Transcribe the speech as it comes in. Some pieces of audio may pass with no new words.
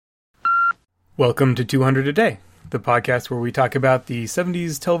Welcome to 200 a Day, the podcast where we talk about the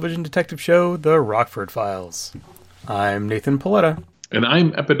 70s television detective show, The Rockford Files. I'm Nathan Paletta. And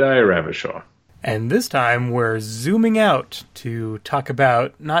I'm Epidiah Ravishore. And this time we're zooming out to talk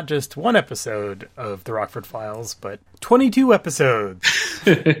about not just one episode of The Rockford Files, but 22 episodes.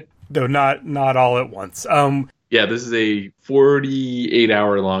 Though not all at once. Yeah, this is a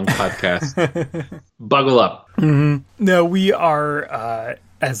 48-hour-long podcast. Buckle up. Mm-hmm. No, we are,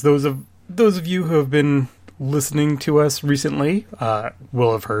 as those of you who have been listening to us recently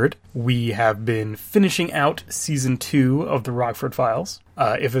will have heard, we have been finishing out Season 2 of The Rockford Files.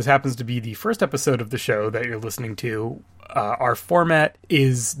 If this happens to be the first episode of the show that you're listening to, our format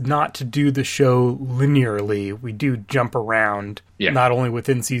is not to do the show linearly. We do jump around, not only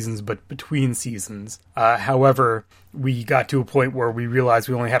within seasons, but between seasons. However, we got to a point where we realized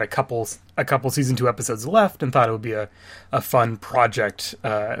we only had a couple Season 2 episodes left and thought it would be a fun project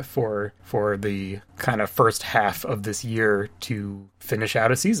for the kind of first half of this year to finish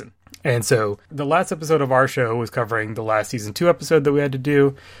out a season. And so the last episode of our show was covering the last Season 2 episode that we had to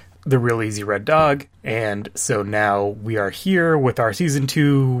do, The Real Easy Red Dog. And so now we are here with our Season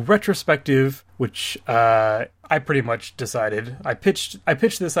 2 retrospective, which I pretty much decided. I pitched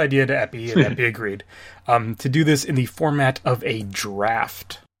this idea to Epi, and Epi agreed, to do this in the format of a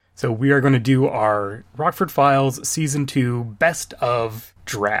draft. So we are going to do our Rockford Files Season 2 Best of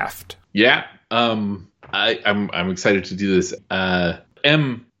Draft. Yeah, I'm excited to do this.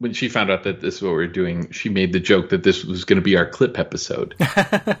 Em, when she found out that this is what we were doing, she made the joke that this was going to be our clip episode.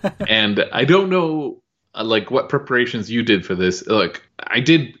 And I don't know, what preparations you did for this. Look, I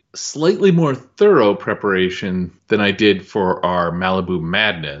did slightly more thorough preparation than I did for our Malibu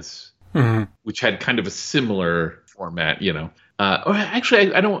Madness, which had kind of a similar format,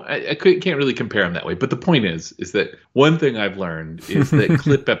 Actually, I can't really compare them that way. But the point is that one thing I've learned is that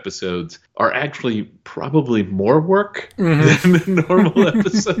clip episodes are actually probably more work than a normal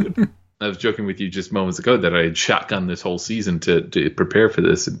episode. I was joking with you just moments ago that I had shotgunned this whole season to prepare for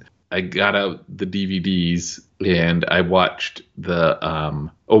this. And I got out the DVDs and I watched the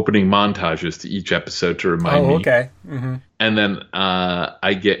opening montages to each episode to remind me. Oh, okay. Mm-hmm. And then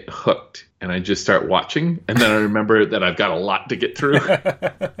I get hooked. And I just start watching, and then I remember that I've got a lot to get through.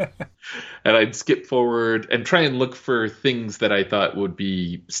 And I'd skip forward and try and look for things that I thought would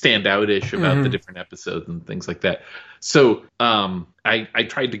be stand-out-ish about the different episodes and things like that. So I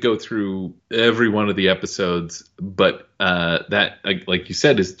tried to go through every one of the episodes, but that, like you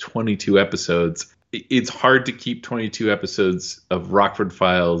said, is 22 episodes. It's hard to keep 22 episodes of Rockford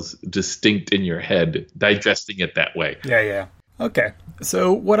Files distinct in your head, digesting it that way. Yeah. Okay,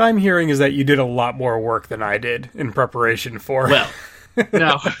 so what I'm hearing is that you did a lot more work than I did in preparation for... Well,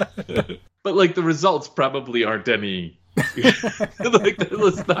 no. But, the results probably aren't any...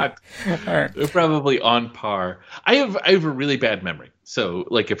 let's not... All right. They're probably on par. I have a really bad memory. So,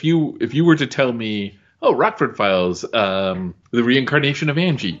 if you were to tell me, oh, Rockford Files, the reincarnation of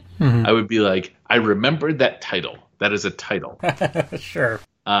Angie, I would be like, I remembered that title. That is a title. Sure.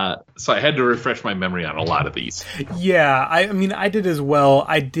 So I had to refresh my memory on a lot of these. Yeah, I mean, I did as well.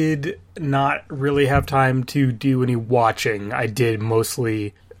 I did not really have time to do any watching. I did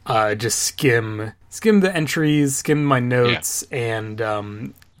mostly just skim the entries, skim my notes,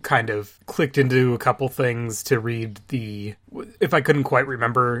 and kind of clicked into a couple things to read if I couldn't quite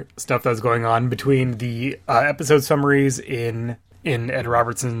remember stuff that was going on between the episode summaries in Ed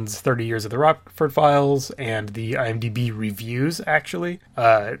Robertson's 30 Years of the Rockford Files and the IMDb reviews, actually.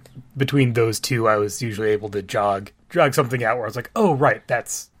 Between those two, I was usually able to jog something out where I was like, oh, right,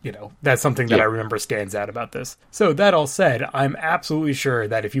 that's something that I remember stands out about this. So that all said, I'm absolutely sure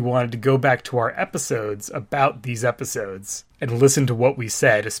that if you wanted to go back to our episodes about these episodes and listen to what we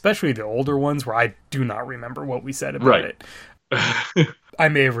said, especially the older ones where I do not remember what we said about it. I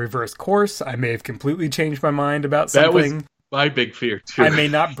may have reversed course. I may have completely changed my mind about something. My big fear, too. I may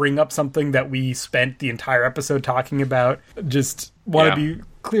not bring up something that we spent the entire episode talking about. Just want to be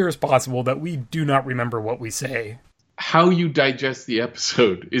clear as possible that we do not remember what we say. How you digest the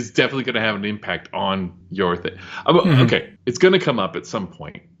episode is definitely going to have an impact on your thing. Okay, it's going to come up at some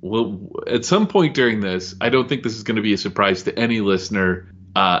point. At some point during this, I don't think this is going to be a surprise to any listener.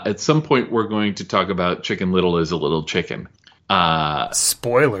 At some point, we're going to talk about Chicken Little is a Little Chicken.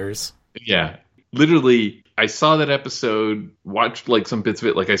 Spoilers. Yeah. Literally, I saw that episode, watched some bits of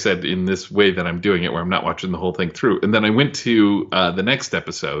it, like I said, in this way that I'm doing it, where I'm not watching the whole thing through. And then I went to the next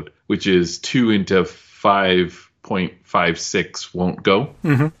episode, which is 2 into 5 0.56 won't go.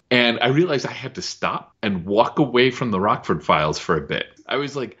 And I realized I had to stop and walk away from the Rockford Files for a bit. I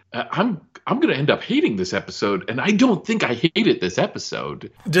was like, I'm going to end up hating this episode, and I don't think I hated this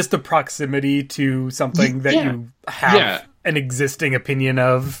episode. Just the proximity to something that you have an existing opinion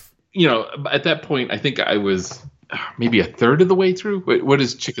of. You know, at that point, I think I was maybe a third of the way through. What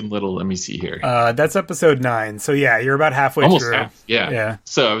is Chicken Little? Let me see here. That's episode 9. So yeah, you're about halfway Almost through. Half. Yeah.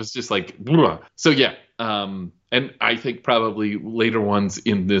 So I was just like, bleh. So yeah. And I think probably later ones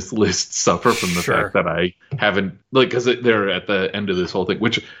in this list suffer from the fact that I haven't, like, because they're at the end of this whole thing,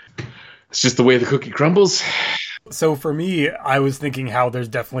 which it's just the way the cookie crumbles. So for me, I was thinking how there's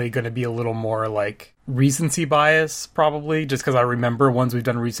definitely going to be a little more like recency bias, probably, just because I remember ones we've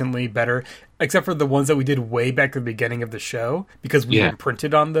done recently better, except for the ones that we did way back at the beginning of the show, because we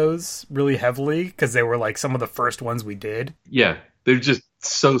imprinted on those really heavily, because they were like some of the first ones we did. Yeah, they're just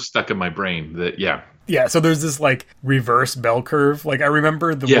so stuck in my brain that, Yeah, so there's this, like, reverse bell curve. Like, I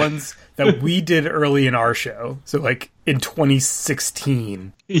remember the ones that we did early in our show. So, like, in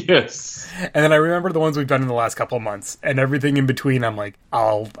 2016. Yes. And then I remember the ones we've done in the last couple of months. And everything in between, I'm like,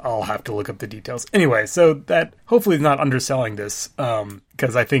 I'll have to look up the details. Anyway, so that hopefully is not underselling this.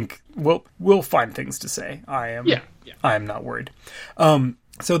 Because I think we'll find things to say. I am not worried.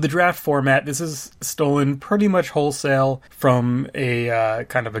 So the draft format, this is stolen pretty much wholesale from a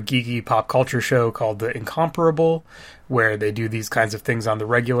kind of a geeky pop culture show called The Incomparable, where they do these kinds of things on the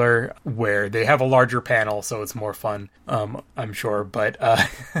regular, where they have a larger panel, so it's more fun, I'm sure. But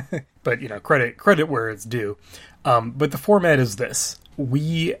but you know, credit where it's due. But the format is this: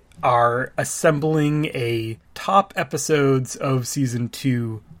 we are assembling a top episodes of season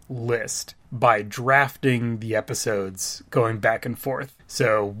 2 list by drafting the episodes going back and forth.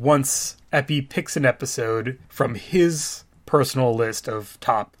 So once Epi picks an episode from his personal list of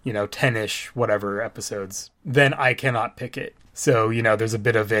top, 10-ish, whatever episodes, then I cannot pick it. So, there's a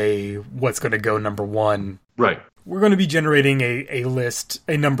bit of a what's going to go number 1. Right. We're going to be generating a list,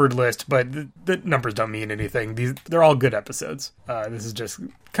 a numbered list, but the numbers don't mean anything. They're all good episodes. This is just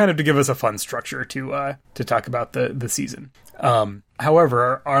kind of to give us a fun structure to talk about the season.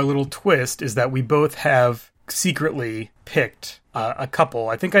 However, our little twist is that we both have secretly picked a couple.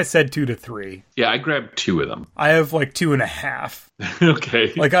 I think I said 2 to 3. Yeah, I grabbed 2 of them. I have like 2.5.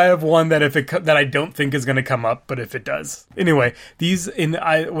 Okay. Like I have one that that I don't think is going to come up, but if it does, anyway. When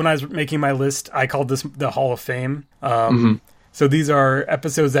I was making my list, I called this the Hall of Fame. So these are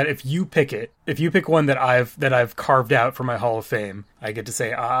episodes that if you pick one that I've carved out for my Hall of Fame, I get to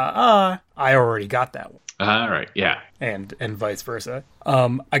say, I already got that one. All right, yeah. And vice versa.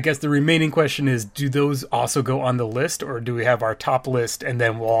 I guess the remaining question is, do those also go on the list, or do we have our top list and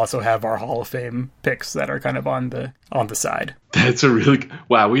then we'll also have our Hall of Fame picks that are kind of on the side? That's a really...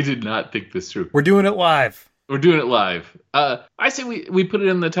 Wow, we did not think this through. We're doing it live. We're doing it live. I say we put it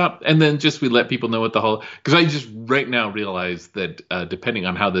in the top, and then just we let people know what the Hall... Because I just right now realize that depending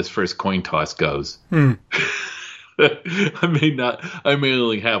on how this first coin toss goes... I may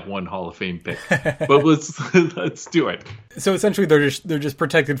only have one Hall of Fame pick, but let's do it. So essentially, they're just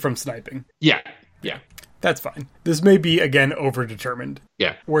protected from sniping. Yeah. That's fine. This may be again overdetermined.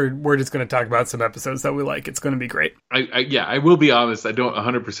 Yeah, we're just going to talk about some episodes that we like. It's going to be great. I will be honest. I don't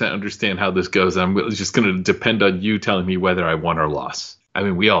 100% understand how this goes. I'm just going to depend on you telling me whether I won or lost. I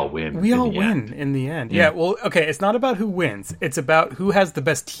mean, we all win. We all win in the end. Yeah. Well, okay. It's not about who wins. It's about who has the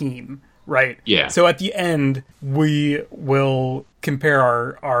best team. Right. Yeah. So at the end, we will compare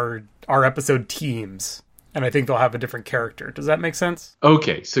our episode teams, and I think they'll have a different character. Does that make sense?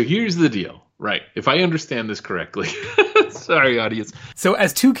 Okay. So here's the deal. Right. If I understand this correctly. Sorry, audience. So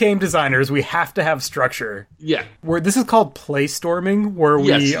as 2 game designers, we have to have structure. Yeah. This is called play storming, where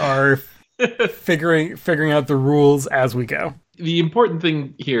we are figuring out the rules as we go. The important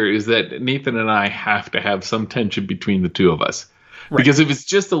thing here is that Nathan and I have to have some tension between the two of us. Right. Because if it's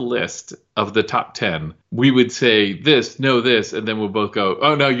just a list of the top 10, we would say this, no, this, and then we'll both go,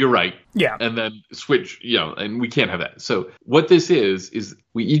 oh, no, you're right. Yeah. And then switch, and we can't have that. So what this is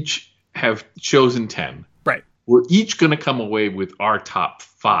we each have chosen 10. Right. We're each going to come away with our top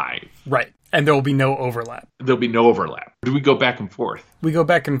 5. Right. And there will be no overlap. There'll be no overlap. Do we go back and forth? We go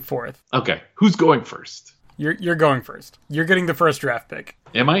back and forth. Okay. Who's going first? You're going first. You're getting the first draft pick.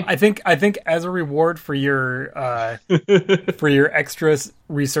 Am I? I think as a reward for your extra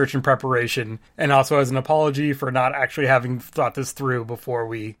research and preparation, and also as an apology for not actually having thought this through before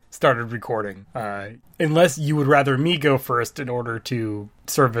we started recording. Unless you would rather me go first in order to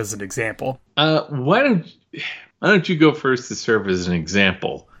serve as an example. Why don't you go first to serve as an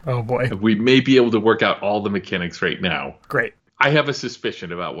example? Oh boy. We may be able to work out all the mechanics right now. Great. I have a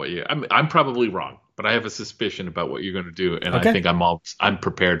suspicion about what I'm probably wrong, but I have a suspicion about what you're going to do, and I think I'm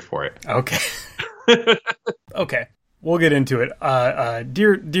prepared for it. Okay. Okay. We'll get into it.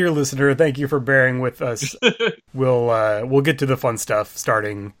 Dear listener, thank you for bearing with us. We'll get to the fun stuff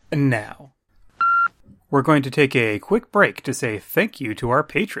starting now. We're going to take a quick break to say thank you to our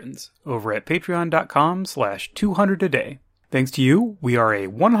patrons over at patreon.com/200aday. Thanks to you, we are a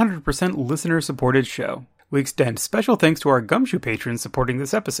 100% listener-supported show. We extend special thanks to our Gumshoe patrons supporting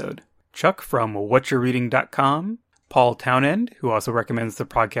this episode. Chuck from whatyourereading.com, Paul Townend, who also recommends the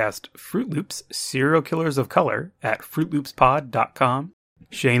podcast Fruit Loops Serial Killers of Color at fruitloopspod.com.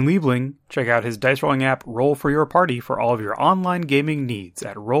 Shane Liebling, check out his dice rolling app Roll for Your Party for all of your online gaming needs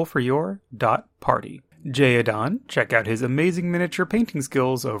at rollforyour.party. Jay Adon, check out his amazing miniature painting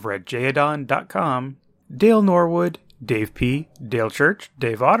skills over at jayadon.com. Dale Norwood, Dave P., Dale Church,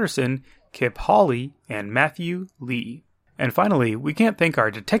 Dave Otterson, Kip Hawley, and Matthew Lee. And finally, we can't thank our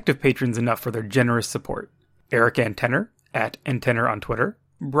detective patrons enough for their generous support. Eric Antenner, at Antenner on Twitter,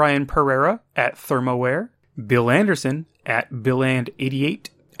 Brian Pereira, at Thermoware, Bill Anderson, at BillAnd88,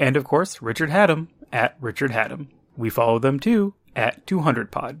 and of course, Richard Haddam, at Richard Haddam. We follow them too, at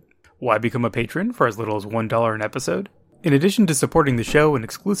 200pod. Why become a patron for as little as $1 an episode? In addition to supporting the show and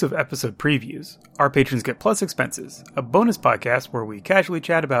exclusive episode previews, our patrons get Plus Expenses, a bonus podcast where we casually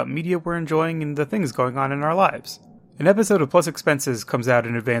chat about media we're enjoying and the things going on in our lives. An episode of Plus Expenses comes out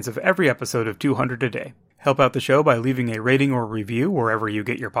in advance of every episode of 200 a Day. Help out the show by leaving a rating or review wherever you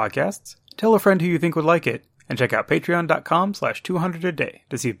get your podcasts. Tell a friend who you think would like it, and check out patreon.com/200aday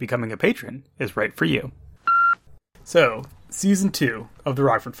to see if becoming a patron is right for you. So, Season 2 of The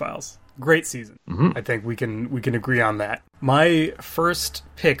Rockford Files. Great season. Mm-hmm. I think we can agree on that. My first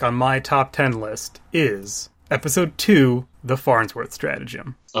pick on my top 10 list is Episode 2, The Farnsworth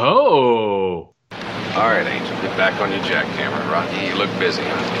Stratagem. Oh! All right, Angel, get back on your jackhammer. Rocky, you look busy,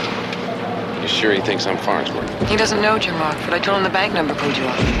 huh? You sure he thinks I'm Farnsworth? He doesn't know Jim Rockford. I told him the bank number pulled you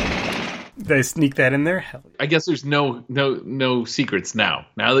off. Did I sneak that in there? Hell yeah. I guess there's no secrets now.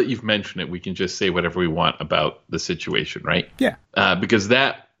 Now that you've mentioned it, we can just say whatever we want about the situation, right? Yeah. Because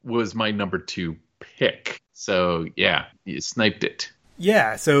that was my number 2 pick. So, yeah, you sniped it.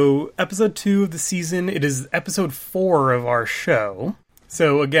 Yeah, so episode 2 of the season, it is episode 4 of our show.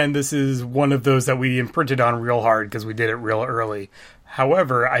 So, again, this is one of those that we imprinted on real hard because we did it real early.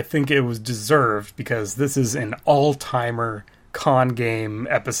 However, I think it was deserved because this is an all-timer con game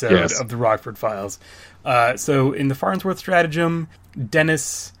episode of the Rockford Files. So in the Farnsworth Stratagem,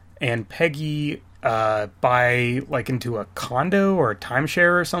 Dennis and Peggy buy like into a condo or a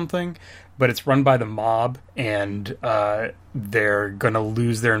timeshare or something, but it's run by the mob, and they're going to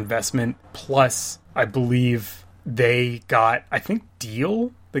lose their investment. Plus, I believe they got, They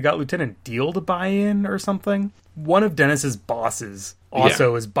got Lieutenant Deal to buy in or something. One of Dennis's bosses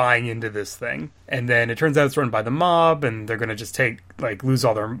also is buying into this thing. And then it turns out it's run by the mob, and they're going to just lose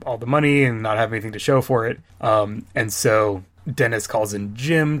all the money and not have anything to show for it. And so Dennis calls in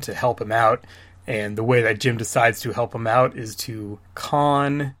Jim to help him out. And the way that Jim decides to help him out is to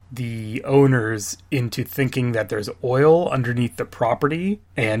con the owners into thinking that there's oil underneath the property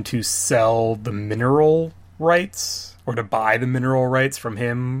and to sell the mineral rights. Or to buy the mineral rights from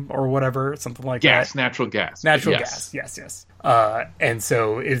him or whatever, something like that. Natural gas. Natural gas, yes. And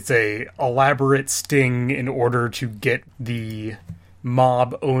so it's a elaborate sting in order to get the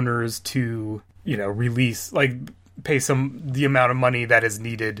mob owners to, release, pay the amount of money that is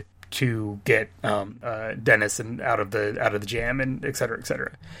needed to get Dennis out of the jam, and et cetera, et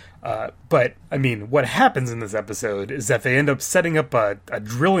cetera. But, I mean, what happens in this episode is that they end up setting up a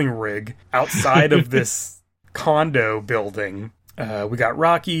drilling rig outside of this condo building. We got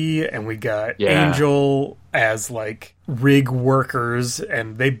Rocky and we got Angel as rig workers,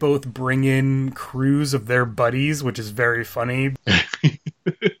 and they both bring in crews of their buddies, which is very funny.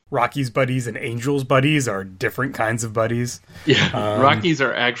 Rocky's buddies and Angel's buddies are different kinds of buddies. Yeah, Rocky's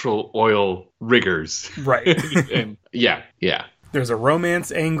are actual oil riggers. Right. And yeah. There's a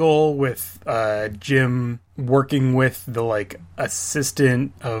romance angle with Jim working with the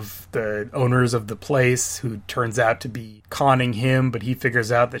assistant of the owners of the place, who turns out to be conning him, but he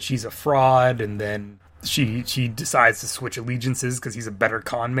figures out that she's a fraud, and then she decides to switch allegiances because he's a better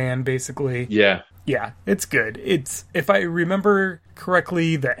con man, basically. Yeah, it's good. It's, if I remember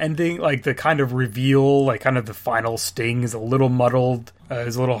correctly, the ending, the kind of reveal, kind of the final sting is a little muddled.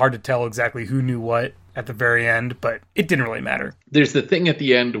 It's a little hard to tell exactly who knew what at the very end, but it didn't really matter. There's the thing at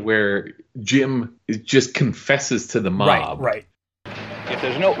the end where Jim just confesses to the mob. Right. If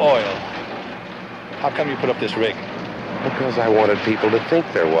there's no oil, how come you put up this rig? Because I wanted people to think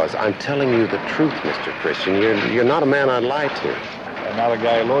there was. I'm telling you the truth, Mr. Christian. You're not a man I'd lie to. I'm not a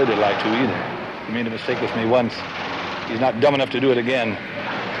guy Lloyd would lie to either. He made a mistake with me once. He's not dumb enough to do it again.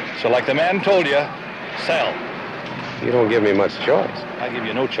 So like the man told you, sell. You don't give me much choice. I give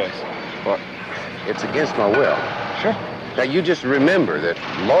you no choice. Well, it's against my will. Sure. Now, you just remember that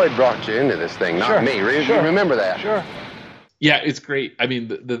Lloyd brought you into this thing, not Sure. me. Sure. You remember that? Sure. Yeah, it's great. I mean,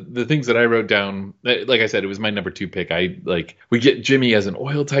 the things that I wrote down, like I said, it was my number 2 pick. We get Jimmy as an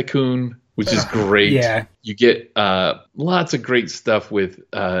oil tycoon, which is great. Yeah. You get lots of great stuff with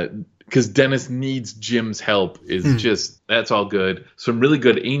because Dennis needs Jim's help is just, that's all good. Some really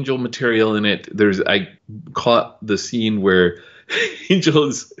good Angel material in it. I caught the scene where Angel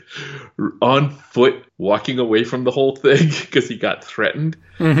is on foot walking away from the whole thing because he got threatened,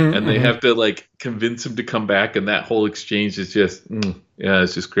 and they have to like convince him to come back, and that whole exchange is just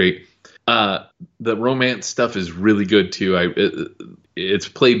it's just great. The romance stuff is really good too. It's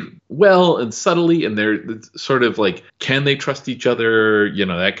played well and subtly, and they're sort of like, can they trust each other,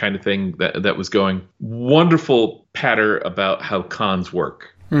 that kind of thing that was going. Wonderful patter about how cons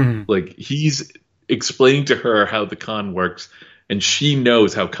work. Like, he's explaining to her how the con works, and she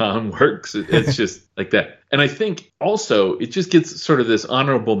knows how con works. It's just like that. And I think also it just gets sort of this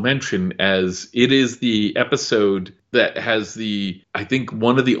honorable mention as it is the episode that has I think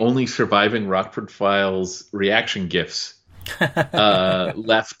one of the only surviving Rockford Files reaction GIFs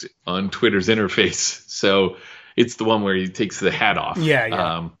left on Twitter's interface. So it's the one where he takes the hat off.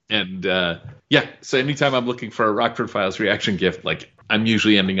 Yeah. So anytime I'm looking for a Rockford Files reaction GIF, like, I'm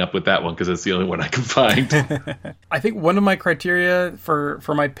usually ending up with that one because it's the only one I can find. I think one of my criteria for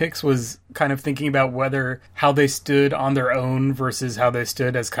my picks was kind of thinking about how they stood on their own versus how they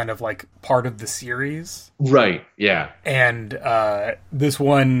stood as kind of like part of the series. Right. Yeah. And this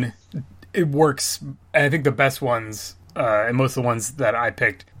one, it works. And I think the best ones, and most of the ones that I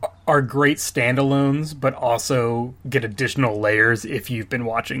picked, are great standalones, but also get additional layers if you've been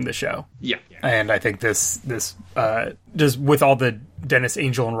watching the show. Yeah. And I think this just with all the Dennis,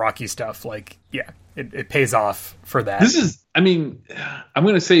 Angel, and Rocky stuff, like, yeah, it pays off for that. This is, I mean, I'm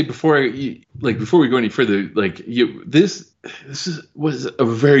going to say before we go any further, like, this was a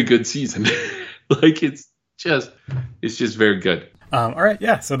very good season. Like, it's just very good. All right,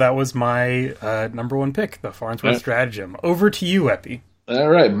 yeah. So that was my number 1 pick, the Farnsworth Stratagem. Over to you, Epi. All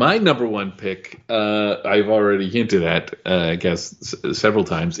right, my number 1 pick, I've already hinted at, I guess, several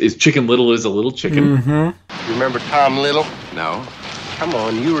times, is Chicken Little is a Little Chicken. Mm-hmm. You remember Tom Little? No. Come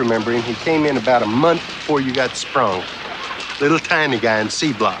on, you remember him. He came in about a month before you got sprung. Little tiny guy in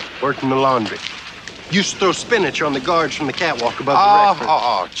C block, working the laundry. Used to throw spinach on the guards from the catwalk above the restaurant.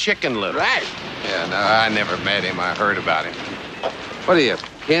 Oh, Chicken Little. Right. Yeah, no, I never met him. I heard about him. What are you,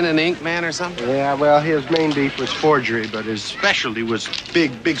 pen and ink man or something? Yeah, well, his main beef was forgery, but his specialty was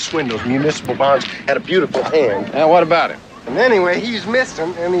big swindles. Municipal bonds. Had a beautiful hand. Now, what about him? And anyway, he's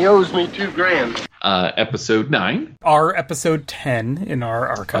missing, and he owes me $2,000. Episode 9. Our episode 10 in our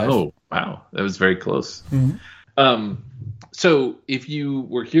archive. Oh, wow. That was very close. So if you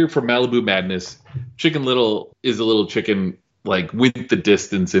were here for Malibu Madness, Chicken Little is a little chicken, like, with the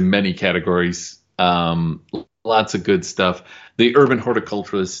distance in many categories. Lots of good stuff. The urban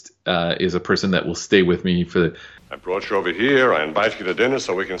horticulturalist is a person that will stay with me for I brought you over here. I invite you to dinner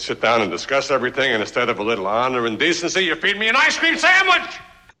so we can sit down and discuss everything. And instead of a little honor and decency, you feed me an ice cream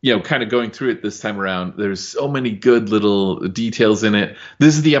sandwich. Kind of going through it this time around. There's so many good little details in it.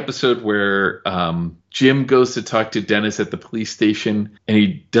 This is the episode where Jim goes to talk to Dennis at the police station, and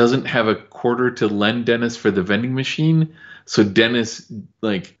he doesn't have a quarter to lend Dennis for the vending machine. So Dennis,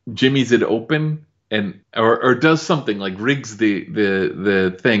 like, jimmies it open and or does something, like rigs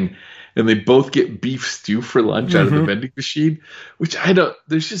the thing. And they both get beef stew for lunch out of the vending machine, which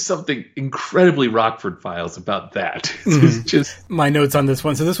there's just something incredibly Rockford Files about that. It's just my notes on this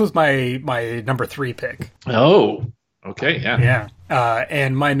one. So this was my number 3 pick. Oh, okay. Yeah. Yeah.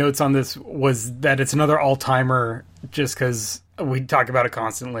 And my notes on this was that it's another all-timer just because we talk about it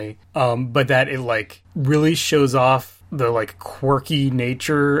constantly. But that it, like, really shows off the, like, quirky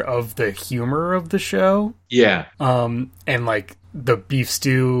nature of the humor of the show. Yeah. And, like, the beef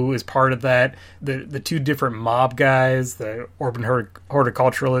stew is part of that. The 2 different mob guys, the urban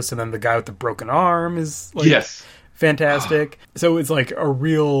horticulturalist, and then the guy with the broken arm is, like, yes, fantastic. So it's like a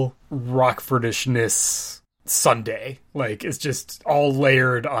real Rockfordishness Sunday. Like, it's just all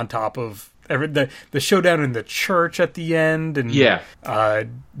layered on top of the showdown in the church at the end, and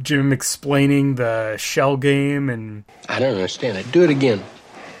Jim explaining the shell game, and I don't understand it. Do it again.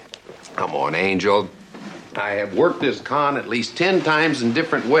 Come on, Angel. I have worked this con at least 10 times in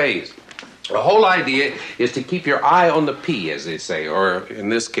different ways. The whole idea is to keep your eye on the P, as they say, or in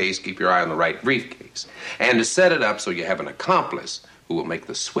this case, keep your eye on the right briefcase. And to set it up so you have an accomplice who will make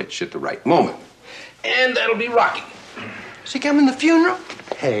the switch at the right moment. And that'll be Rocky. Is he coming to the funeral?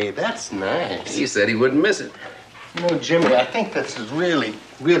 Hey, that's nice. He said he wouldn't miss it. You know, Jimmy, I think this is really,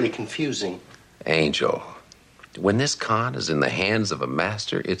 really confusing. Angel, when this con is in the hands of a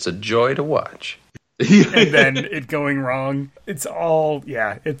master, it's a joy to watch. And then it going wrong. It's all,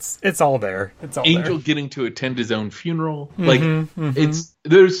 it's all there. It's all Angel there. getting to attend his own funeral.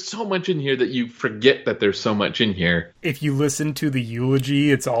 There's so much in here that you forget that there's so much in here. If you listen to the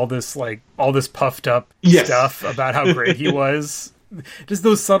eulogy, it's all this puffed up Yes. stuff about how great he was. Just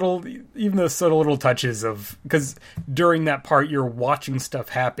those subtle little touches of, because during that part you're watching stuff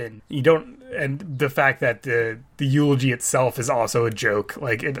happen. You don't, and the fact that the eulogy itself is also a joke.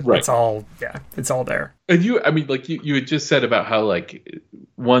 Like it's all there. And you had just said about how like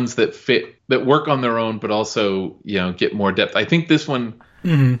ones that work on their own, but also get more depth. I think this one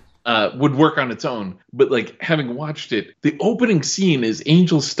would work on its own, but like having watched it, the opening scene is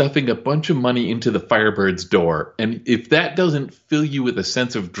Angel stuffing a bunch of money into the Firebird's door, and if that doesn't fill you with a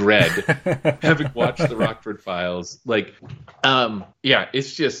sense of dread, having watched the Rockford Files,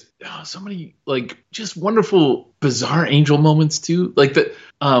 it's just so many like just wonderful, bizarre Angel moments too. Like that,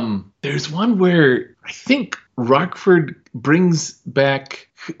 there's one where I think Rockford brings back.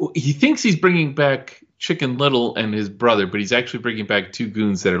 He thinks he's bringing back Chicken Little and his brother, but he's actually bringing back two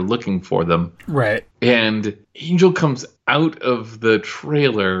goons that are looking for them. Right. And Angel comes out of the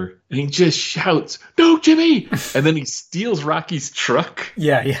trailer and he just shouts, "No, Jimmy!" And then he steals Rocky's truck.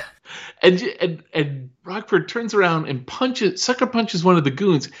 Yeah. And Rockford turns around and sucker punches one of the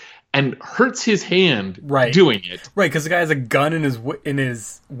goons and hurts his hand doing it. Right, because the guy has a gun in his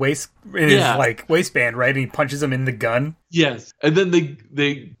waistband, right? And he punches him in the gun. Yes, and then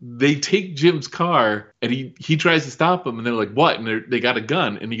they take Jim's car, and he tries to stop him, and they're like, "What?" And they got a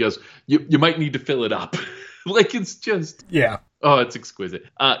gun, and he goes, "You might need to fill it up." Like it's just Oh, it's exquisite.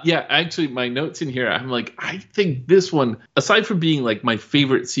 Actually, my notes in here, I'm like, I think this one, aside from being like my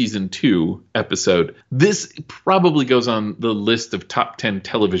favorite season 2 episode, this probably goes on the list of top 10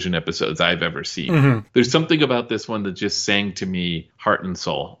 television episodes I've ever seen. Mm-hmm. There's something about this one that just sang to me heart and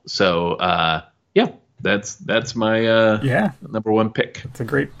soul. So, that's my number one pick. It's a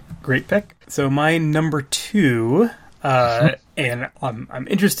great pick. So my number 2, and I'm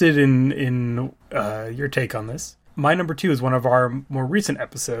interested in your take on this. My number 2 is one of our more recent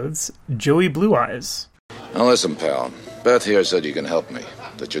episodes, Joey Blue Eyes. Now listen, pal. Beth here said you can help me,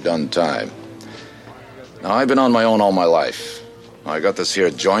 that you're done time. Now, I've been on my own all my life. I got this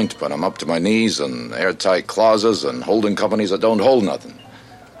here joint, but I'm up to my knees in airtight clauses and holding companies that don't hold nothing.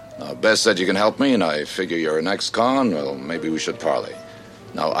 Now, Beth said you can help me, and I figure you're an ex-con. Well, maybe we should parley.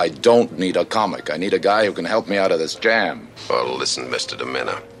 Now, I don't need a comic. I need a guy who can help me out of this jam. Well, listen, Mr.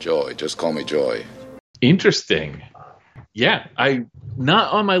 Domina. Joy, just call me Joy. Interesting. Yeah, I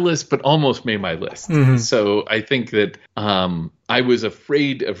not on my list, but almost made my list. Mm-hmm. So I think that I was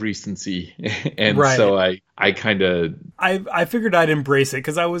afraid of recency, and so I kind of I figured I'd embrace it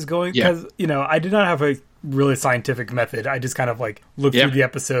because I was going because I did not have a really scientific method. I just kind of like looked through the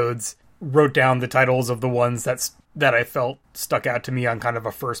episodes, wrote down the titles of the ones that I felt stuck out to me on kind of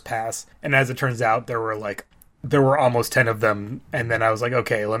a first pass, and as it turns out, there were almost 10 of them, and then I was like,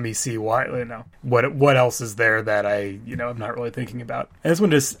 okay, let me see what else is there that I'm not really thinking about. And this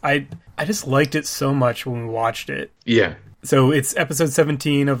one I just liked it so much when we watched it. Yeah. So it's episode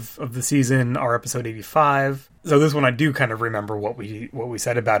 17 of the season, our episode 85. So this one I do kind of remember what we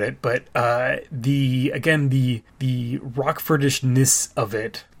said about it, but the Rockfordishness of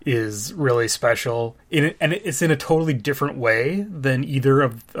it is really special, and it's in a totally different way than either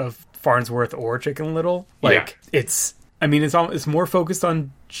of Farnsworth or Chicken Little. It's more focused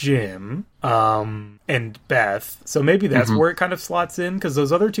on Jim and Beth, so maybe that's where it kind of slots in, because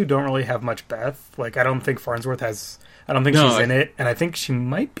those other two don't really have much Beth. Like, I don't think Farnsworth has, I don't think she's in it, and I think she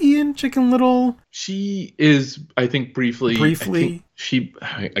might be in Chicken Little. She is, I think, briefly. I think she,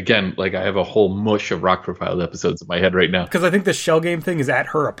 again, like, I have a whole mush of Rockford Files episodes in my head right now. Because I think the shell game thing is at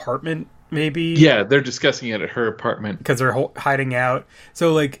her apartment, maybe. Yeah, they're discussing it at her apartment. Because they're hiding out.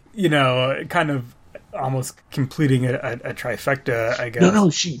 So, like, kind of almost completing a trifecta, I guess. No,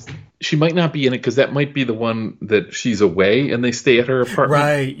 she might not be in it, because that might be the one that she's away and they stay at her apartment.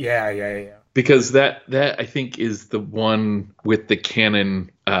 Right, yeah. Because that I think is the one with the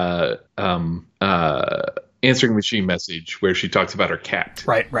Canon answering machine message where she talks about her cat.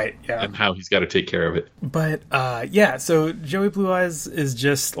 Right, yeah. And how he's got to take care of it. But, so Joey Blue Eyes is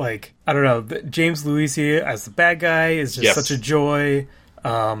just, like, I don't know, James Luisi as the bad guy is just such a joy.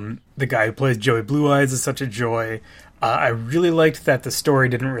 The The guy who plays Joey Blue Eyes is such a joy. I really liked that the story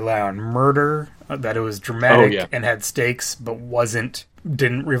didn't rely on murder, that it was dramatic and had stakes, but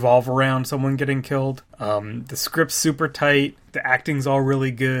didn't revolve around someone getting killed. The script's super tight, the acting's all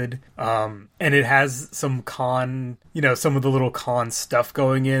really good, and it has some some of the little con stuff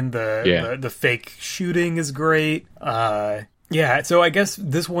going in. The fake shooting is great. So I guess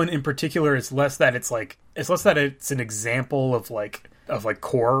this one in particular is less that it's an example of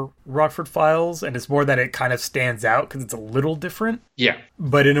core Rockford Files, and it's more that it kind of stands out because it's a little different. Yeah.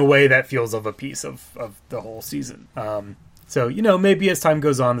 But in a way that feels of a piece of the whole season. So, maybe as time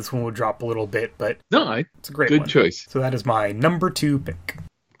goes on, this one will drop a little bit, but it's a great good one. Choice. So that is my number 2 pick.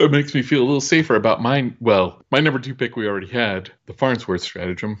 It makes me feel a little safer about mine. Well, my number 2 pick we already had, the Farnsworth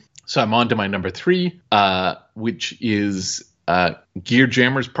Stratagem. So I'm on to my number 3, which is Gear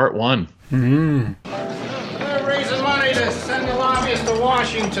Jammers Part 1. They're raising money to send the lobbyists to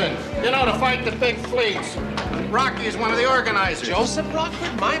Washington, to fight the big fleets. Rocky is one of the organizers. Joseph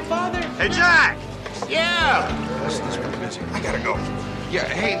Rockford, my father? Hey, Jack! Yeah. Listen, this is really busy. I gotta go. Yeah,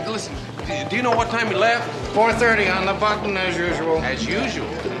 hey, listen, do you know what time we left? 4:30 on the button, as usual. As usual.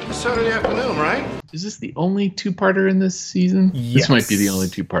 It's Saturday afternoon, right? Is this the only 2-parter in this season? Yes. This might be the only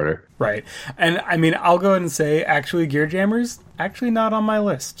 2-parter. Right. And I mean, I'll go ahead and say, actually, Gear Jammers, actually not on my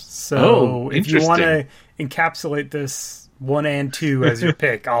list. So if you want to encapsulate this 1 and 2 as your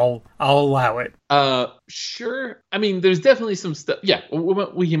pick, I'll allow it. Sure. I mean, there's definitely some stuff. Yeah,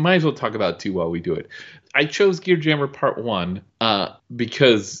 we might as well talk about 2 while we do it. I chose Gear Jammer Part 1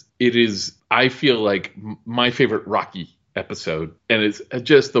 because it is, I feel like, my favorite Rocky episode. And it's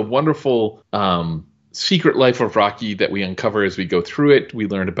just the wonderful secret life of Rocky that we uncover as we go through it. We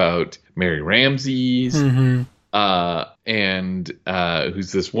learn about Mary Ramsey's, and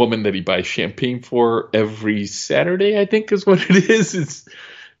who's this woman that he buys champagne for every Saturday, I think is what it is. It's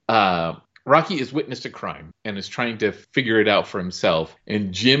Rocky has witnessed a crime and is trying to figure it out for himself.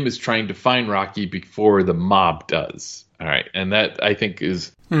 And Jim is trying to find Rocky before the mob does. All right. And that, I think,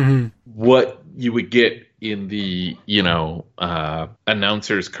 is what you would get in the,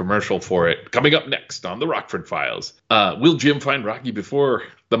 announcer's commercial for it. Coming up next on the Rockford Files. Will Jim find Rocky before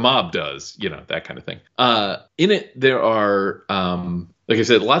the mob does? That kind of thing. In it, there are, like I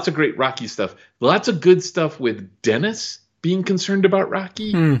said, lots of great Rocky stuff. Lots of good stuff with Dennis being concerned about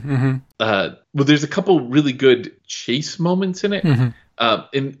Rocky. Well, there's a couple really good chase moments in it.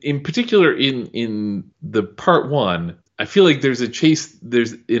 In particular, in the Part 1, I feel like there's a chase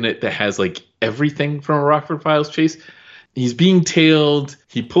in it that has like everything from a Rockford Files chase. He's being tailed.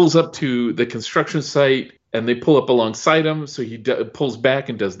 He pulls up to the construction site, and they pull up alongside him. So he pulls back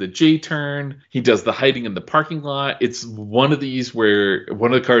and does the J-turn. He does the hiding in the parking lot. It's one of these where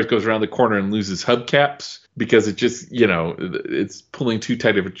one of the cars goes around the corner and loses hubcaps because it just, it's pulling too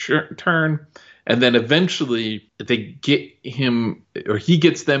tight of a turn. And then eventually they get him, or he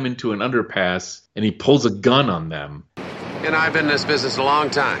gets them into an underpass, and he pulls a gun on them. I've been in this business a long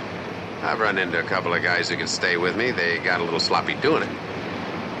time. I've run into a couple of guys who can stay with me. They got a little sloppy doing it.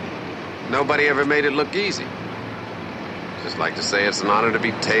 Nobody ever made it look easy. Just like to say it's an honor to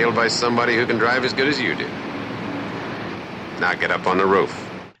be tailed by somebody who can drive as good as you do. Now get up on the roof.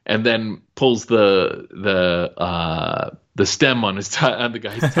 And then pulls the stem on on the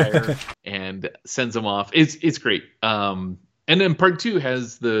guy's tire and sends him off. It's great. And then Part 2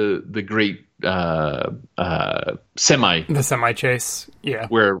 has the great the semi chase,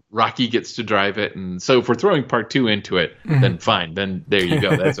 where Rocky gets to drive it. And so if we're throwing Part 2 into it, then fine, then there you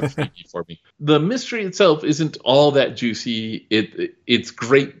go. That's a freebie for me. The mystery itself isn't all that juicy. It's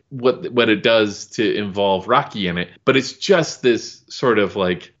great what it does to involve Rocky in it, but it's just this sort of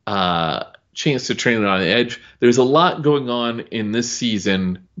like chance to train it on the edge. There's a lot going on in this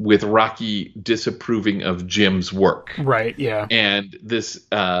season with Rocky disapproving of Jim's work. Right, yeah. And this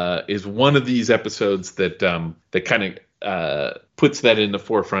is one of these episodes that kind of puts that in the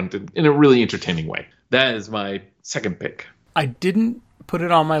forefront in a really entertaining way. That is my second pick. I didn't put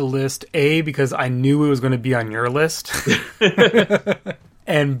it on my list, A, because I knew it was going to be on your list.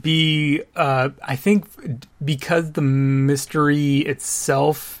 And B, I think because the mystery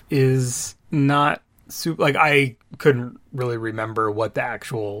itself is not super, like, I couldn't really remember what the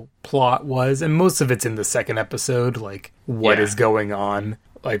actual plot was, and most of it's in the second episode, like what is going on,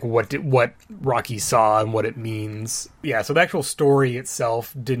 like what Rocky saw and what it means. Yeah, so the actual story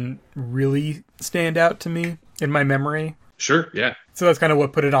itself didn't really stand out to me in my memory. Sure, yeah. So that's kind of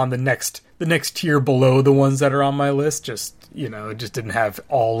what put it on the next tier below the ones that are on my list. Just, it just didn't have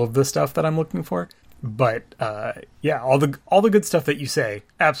all of the stuff that I'm looking for. But yeah, all the good stuff that you say,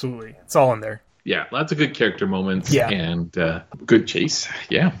 absolutely, it's all in there. Yeah, lots of good character moments. Yeah. And good chase.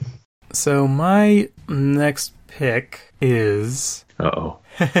 Yeah. So my next pick is... Uh-oh.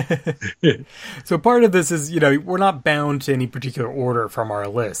 So part of this is, we're not bound to any particular order from our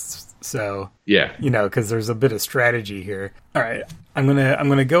lists. So, yeah, because there's a bit of strategy here. All right, I'm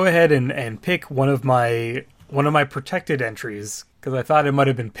gonna go ahead and pick one of my protected entries, because I thought it might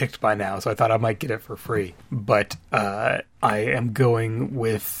have been picked by now, so I thought I might get it for free. But I am going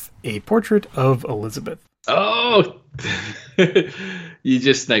with A Portrait of Elizabeth. Oh, you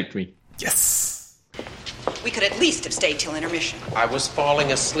just sniped me. Yes. We could at least have stayed till intermission. I was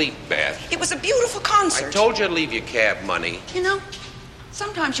falling asleep, Beth. It was a beautiful concert. I told you to leave your cab money.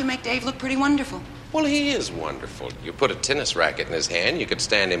 Sometimes you make Dave look pretty wonderful. Well, he is wonderful. You put a tennis racket in his hand, you could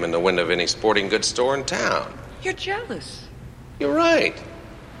stand him in the window of any sporting goods store in town. You're jealous. You're right.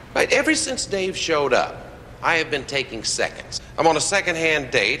 Right, ever since Dave showed up, I have been taking seconds. I'm on a second-hand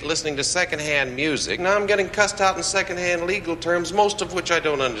date, listening to second-hand music. Now I'm getting cussed out in second-hand legal terms, most of which I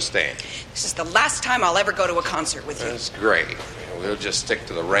don't understand. This is the last time I'll ever go to a concert with you. That's great. We'll just stick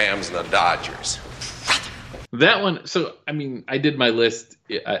to the Rams and the Dodgers. That one, so, I did my list.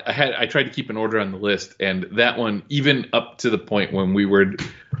 I tried to keep an order on the list, and that one, even up to the point when we were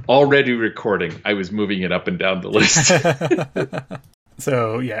already recording, I was moving it up and down the list.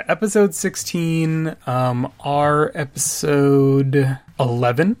 So, yeah, episode 16, our episode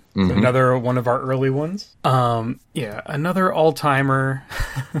 11, so another one of our early ones. Another all-timer.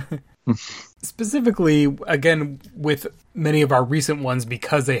 Specifically, again, with many of our recent ones,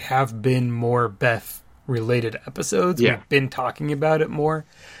 because they have been more Beth-related episodes, we've been talking about it more.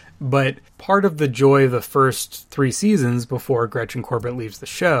 But part of the joy of the first 3 seasons before Gretchen Corbett leaves the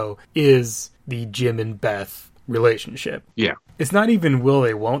show is the Jim and Beth relationship. Yeah. It's not even will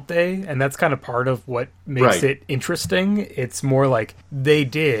they, won't they? And that's kind of part of what makes it interesting. It's more like they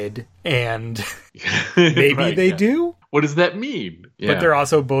did, and maybe they do. What does that mean? But they're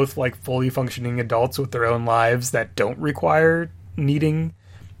also both like fully functioning adults with their own lives that don't require needing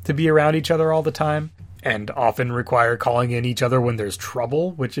to be around each other all the time, and often require calling in each other when there's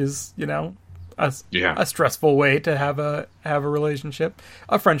trouble, which is, a stressful way to have a relationship,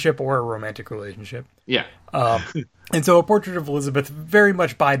 a friendship or a romantic relationship. Yeah. And so A Portrait of Elizabeth, very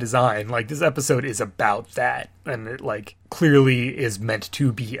much by design, like this episode is about that, and it like clearly is meant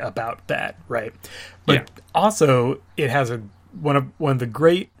to be about that, right? But also it has one of the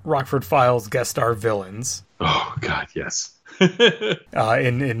great Rockford Files guest star villains. Oh God, yes.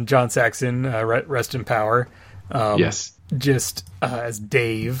 in John Saxon, rest in power. Yes. Just as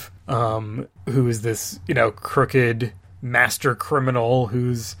Dave, who is this, crooked master criminal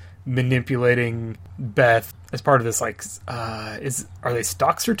who's manipulating Beth as part of this, like, are they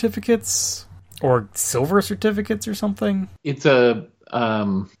stock certificates or silver certificates or something? It's a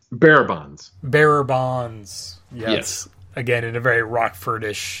bearer bonds. Bearer bonds. Yes. Again, in a very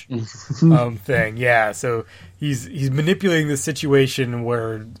Rockfordish thing. Yeah, so he's manipulating the situation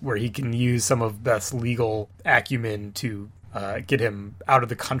where he can use some of Beth's legal acumen to get him out of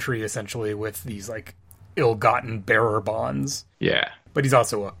the country, essentially, with these like ill-gotten bearer bonds. Yeah. But he's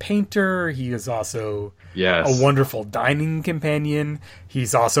also a painter. He is also a wonderful dining companion.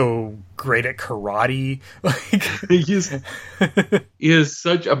 He's also great at karate. He is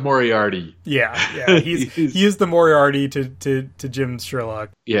such a Moriarty. Yeah. He is the Moriarty to Jim's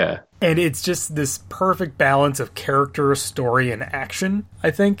Sherlock. Yeah. And it's just this perfect balance of character, story, and action,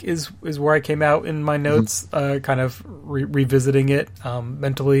 I think, is where I came out in my notes, kind of revisiting it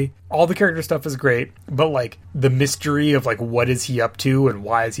mentally. All the character stuff is great, but like the mystery of like what is he up to and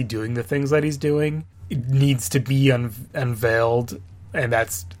why is he doing the things that he's doing, it needs to be unveiled, and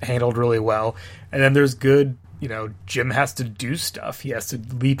that's handled really well. And then there's good, Jim has to do stuff. He has to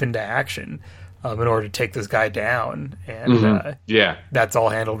leap into action in order to take this guy down. And that's all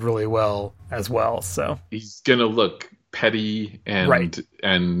handled really well as well. So he's going to look petty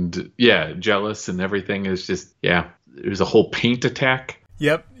and jealous, and everything is just, there's a whole paint attack.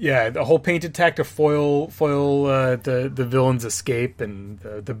 Yep, the whole paint attack to foil the villain's escape, and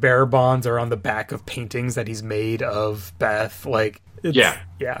the bearer bonds are on the back of paintings that he's made of Beth. Like,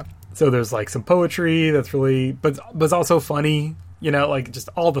 so there's like some poetry that's really, but it's also funny. Like just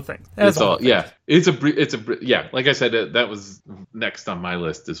all the things. It's like I said, that was next on my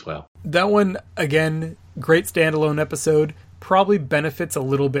list as well. That one, again, great standalone episode. Probably benefits a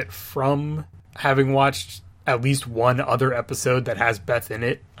little bit from having watched at least one other episode that has Beth in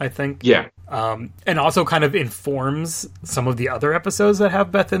it, I think. Yeah. And also kind of informs some of the other episodes that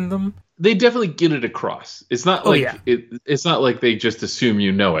have Beth in them. They definitely get it across. It's not it's not like they just assume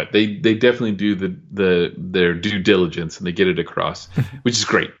you know it. They definitely do their due diligence, and they get it across, which is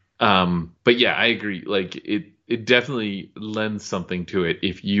great. But yeah, I agree. Like it definitely lends something to it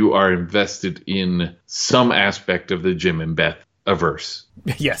if you are invested in some aspect of the Jim and Beth averse.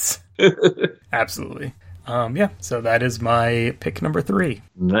 Yes, absolutely. So that is my pick number 3.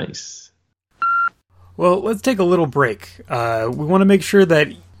 Nice. Well, let's take a little break. We want to make sure that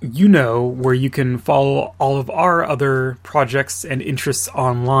you know where you can follow all of our other projects and interests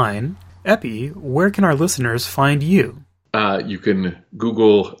online. Epi, where can our listeners find you? You can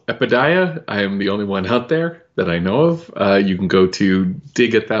Google Epidiah. I am the only one out there that I know of. You can go to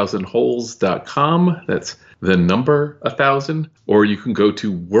dig1000holes.com. That's the number 1,000. Or you can go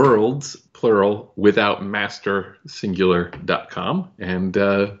to worlds, plural, without master, singular.com and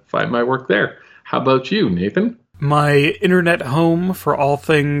find my work there. How about you, Nathan? My internet home for all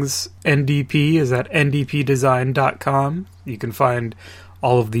things NDP is at ndpdesign.com. You can find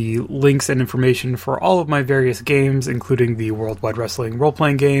all of the links and information for all of my various games, including the Worldwide Wrestling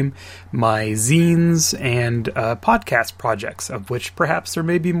role-playing game, my zines, and podcast projects, of which perhaps there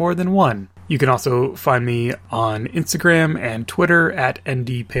may be more than one. You can also find me on Instagram and Twitter at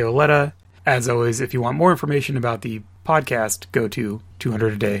ndpaoletta. As always, if you want more information about the podcast, go to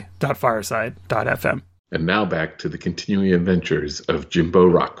 200aday.fireside.fm. And now back to the continuing adventures of Jimbo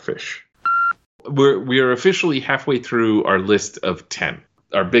Rockfish. We are officially halfway through our list of 10.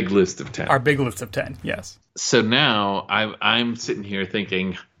 Our big list of 10. Our big list of 10, yes. So now I'm sitting here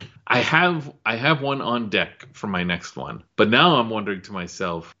thinking, I have one on deck for my next one. But now I'm wondering to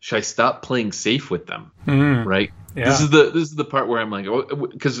myself, should I stop playing safe with them? Right? Yeah. This is the part where I'm like,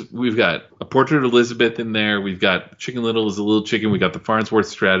 because we've got a Portrait of Elizabeth in there. We've got Chicken Little is a Little Chicken. We got the Farnsworth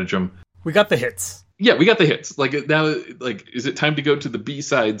Stratagem. We got the hits. Yeah, we got the hits. Like now, like, is it time to go to the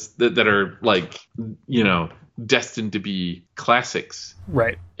B-sides that are like, destined to be classics?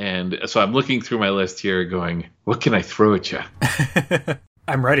 Right. And so I'm looking through my list here going, what can I throw at you?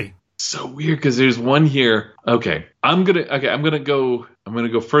 I'm ready. So weird because there's one here. Okay, I'm gonna go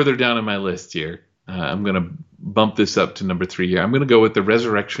further down in my list here. I'm gonna bump this up to number 3 here. I'm gonna go with the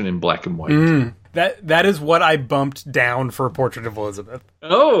Resurrection in black and white. That is what I bumped down for Portrait of Elizabeth.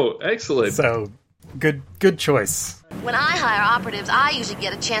 Oh, excellent. So good choice. When I hire operatives, I usually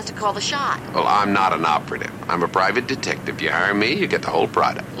get a chance to call the shot. Well, I'm not an operative. I'm a private detective. You hire me, you get the whole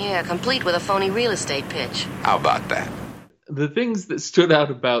product. Yeah, complete with a phony real estate pitch. How about that? The things that stood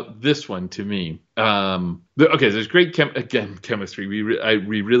out about this one to me, there's great chemistry.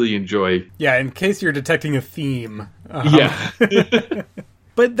 We really enjoy. Yeah, in case you're detecting a theme. Yeah.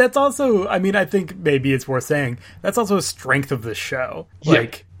 But that's also, I think maybe it's worth saying, that's also a strength of the show. Yeah.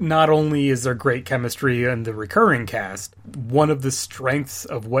 Like, not only is there great chemistry in the recurring cast, one of the strengths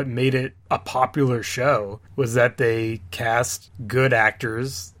of what made it a popular show was that they cast good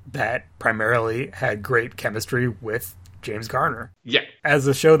actors that primarily had great chemistry with James Garner. Yeah. As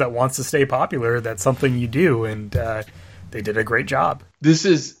a show that wants to stay popular, that's something you do, and they did a great job. This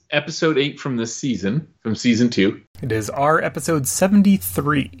is episode 8 from this season, from season 2. It is our episode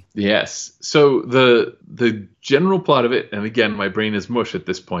 73. Yes. So the general plot of it, and again, my brain is mush at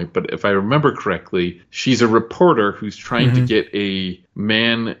this point, but if I remember correctly, she's a reporter who's trying to get a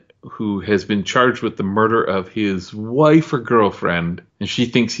man who has been charged with the murder of his wife or girlfriend, and she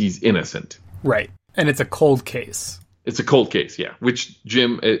thinks he's innocent. Right. And it's a cold case. It's a cold case, yeah. Which,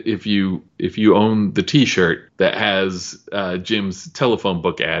 Jim, if you own the T-shirt that has Jim's telephone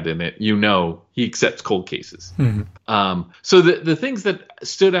book ad in it, he accepts cold cases. So the things that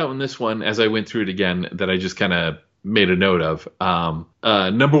stood out in this one, as I went through it again, that I just kind of made a note of.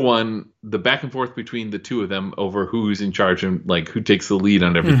 Number one, the back and forth between the two of them over who's in charge and like who takes the lead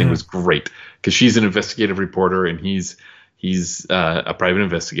on everything was great, because she's an investigative reporter and he's a private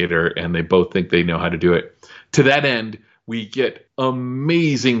investigator, and they both think they know how to do it. To that end, we get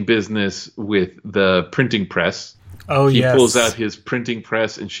amazing business with the printing press. Oh, he yes. pulls out his printing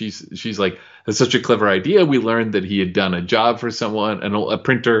press, and she's like, "That's such a clever idea." We learned that he had done a job for someone, a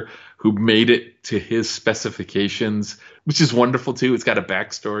printer who made it to his specifications, which is wonderful too. It's got a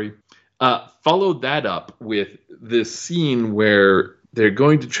backstory. Followed that up with this scene where they're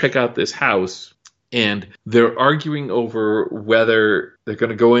going to check out this house, and they're arguing over whether they're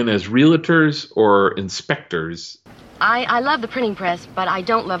going to go in as realtors or inspectors. I love the printing press, but I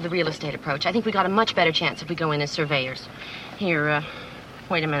don't love the real estate approach. I think we got a much better chance if we go in as surveyors. Here,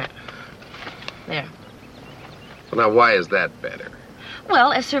 wait a minute. There. Well, now, why is that better?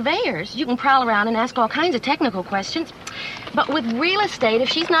 Well, as surveyors, you can prowl around and ask all kinds of technical questions. But with real estate, if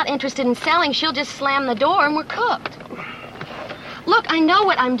she's not interested in selling, she'll just slam the door and we're cooked. Look, I know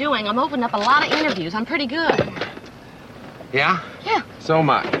what I'm doing. I'm opening up a lot of interviews. I'm pretty good. Yeah? Yeah. So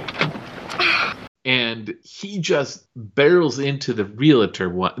am I. and he just barrels into the realtor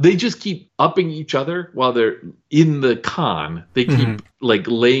one. They just keep upping each other while they're in the con. They keep like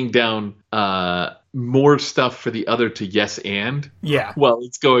laying down more stuff for the other to yes and while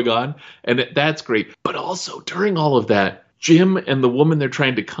it's going on, and that's great. But also during all of that, Jim and the woman they're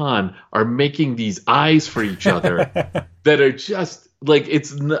trying to con are making these eyes for each other that are just like,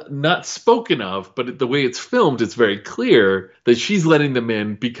 it's not spoken of, but the way it's filmed, it's very clear that she's letting them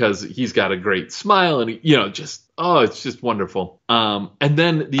in because he's got a great smile, and it's just wonderful. And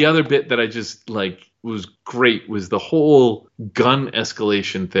then the other bit that I just was great was the whole gun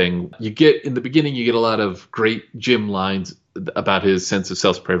escalation thing. In the beginning, you get a lot of great Jim lines about his sense of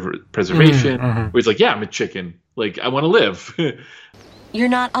self-preservation, where he's like, yeah, I'm a chicken. Like, I want to live. You're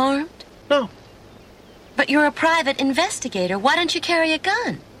not armed? No. But you're a private investigator. Why don't you carry a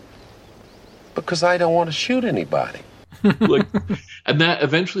gun? Because I don't want to shoot anybody. And that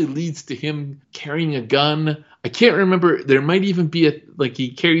eventually leads to him carrying a gun. I can't remember. There might even be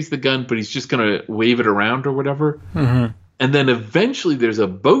he carries the gun, but he's just going to wave it around or whatever. And then eventually there's a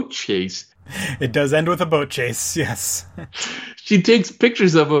boat chase. It does end with a boat chase, yes. She takes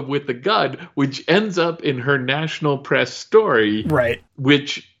pictures of him with the gun, which ends up in her national press story. Right.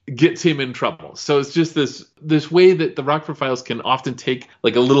 Which gets him in trouble. So it's just this way that the Rockford Files can often take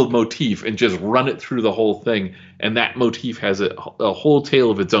like a little motif and just run it through the whole thing, and that motif has a whole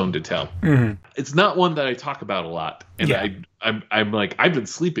tale of its own to tell. It's not one that I talk about a lot, and I'm like, I've been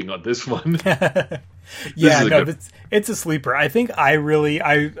sleeping on this one. It's a sleeper. I think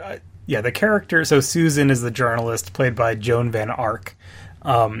the character, so Susan is the journalist played by Joan Van Ark.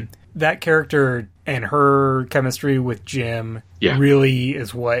 That character and her chemistry with Jim really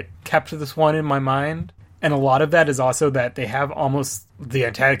is what kept this one in my mind. And a lot of that is also that they have almost the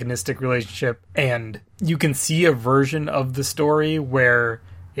antagonistic relationship, and you can see a version of the story where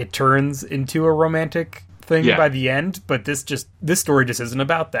it turns into a romantic thing by the end, but this story just isn't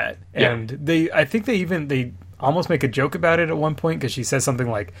about that. And I think they almost make a joke about it at one point, because she says something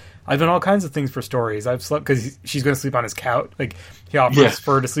like, I've done all kinds of things for stories. I've slept, because she's going to sleep on his couch. Like, he offers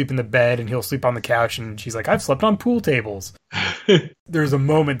for her to sleep in the bed, and he'll sleep on the couch, and she's like, I've slept on pool tables. There's a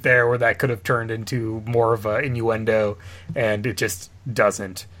moment there where that could have turned into more of an innuendo, and it just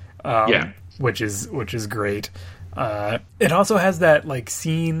doesn't. Which is great. It also has that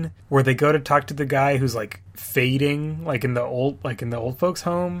scene where they go to talk to the guy who's fading, in the old folks'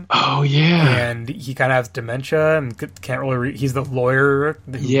 home. Oh yeah, and he kind of has dementia and can't really. He's the lawyer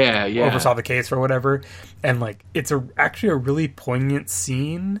who oversaw the case or whatever, and it's actually a really poignant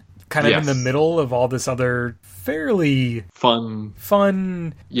scene, kind of in the middle of all this other fairly fun,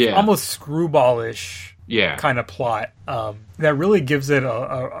 almost screwballish. Kind of plot that really gives it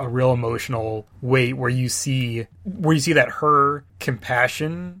a real emotional weight, where you see that her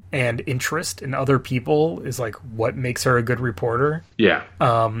compassion and interest in other people is what makes her a good reporter.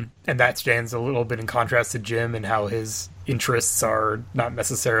 And that stands a little bit in contrast to Jim and how his interests are not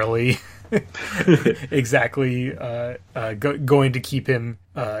necessarily exactly going to keep him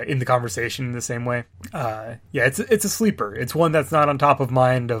in the conversation in the same way. It's a sleeper. It's one that's not on top of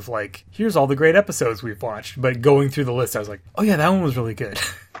mind of here's all the great episodes we've watched, but going through the list I was like, oh yeah, that one was really good.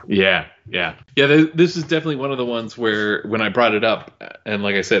 This is definitely one of the ones where when I brought it up, and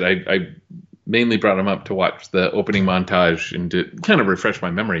like I said, I mainly brought him up to watch the opening montage and to kind of refresh my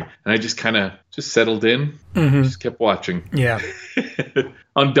memory, and I just kind of settled in, just kept watching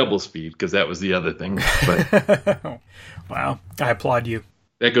on double speed, because that was the other thing. But wow, I applaud you.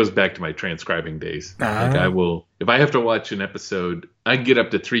 That goes back to my transcribing days. I will, if I have to watch an episode, I can get up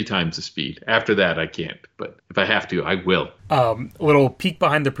to 3 times the speed. After that, I can't. But if I have to, I will. A little peek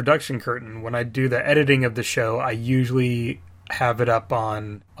behind the production curtain. When I do the editing of the show, I usually have it up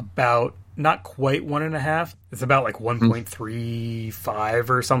on about not quite 1.5. It's about 1.35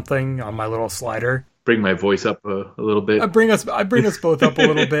 or something on my little slider. Bring my voice up a little bit. I bring us both up a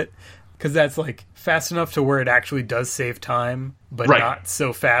little bit, because that's fast enough to where it actually does save time, but not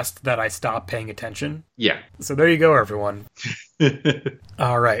so fast that I stop paying attention. So there you go, everyone.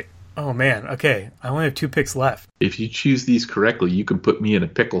 All right. Oh man. Okay. I only have 2 picks left. If you choose these correctly, you can put me in a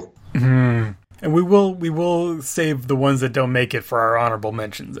pickle. And we will save the ones that don't make it for our honorable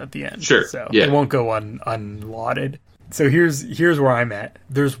mentions at the end. Sure. So it won't go unlauded. So here's where I'm at.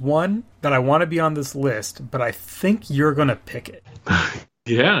 There's one that I want to be on this list, but I think you're going to pick it.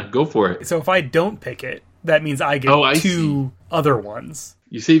 Yeah, go for it. So if I don't pick it, that means I get 2 other ones.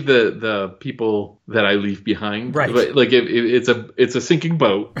 You save the people that I leave behind. Right. But, like it's a sinking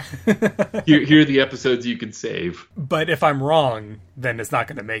boat. Here are the episodes you can save. But if I'm wrong, then it's not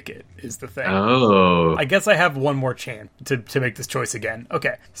going to make it, is the thing. Oh. I guess I have one more chance to make this choice again.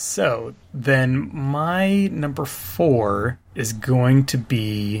 Okay, so then my number 4 is going to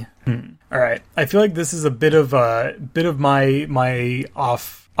be... All right, I feel like this is a bit of my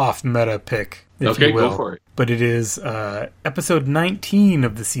off meta pick, if you will. Go for it. But it is episode 19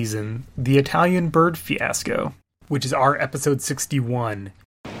 of the season, The Italian Bird Fiasco, which is our episode 61.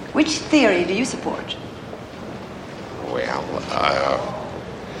 Which theory do you support? Well,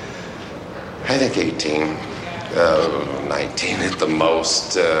 I think 18, 19 at the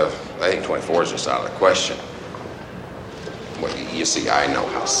most. I think 24 is just out of the question. Well, you see, I know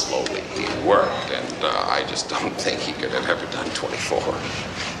how slowly he worked, and I just don't think he could have ever done 24.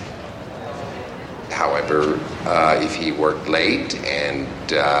 However, if he worked late and,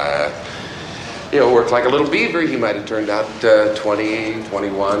 worked like a little beaver, he might have turned out 20,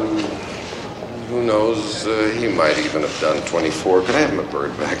 21. Who knows? He might even have done 24. Could I have my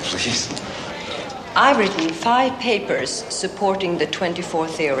bird back, please? I've written 5 papers supporting the 24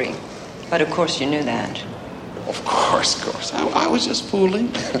 theory. But of course you knew that. Of course. I was just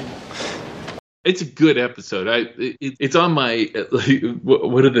fooling. It's a good episode. It's on my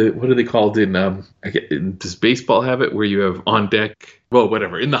what are they called in does baseball have it where you have on deck? Well,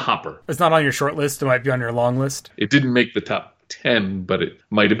 whatever, in the hopper. It's not on your short list. It might be on your long list. It didn't make the top 10, but it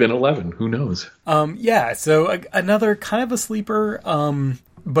might have been 11. Who knows? Yeah. So another kind of a sleeper.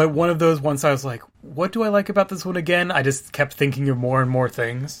 But one of those ones I was like, what do I like about this one again? I just kept thinking of more and more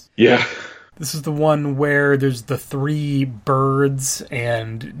things. Yeah. This is the one where there's the 3 birds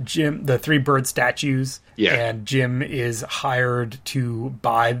and Jim, the 3 bird statues. Yeah. And Jim is hired to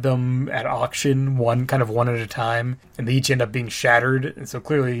buy them at auction, one at a time. And they each end up being shattered. And so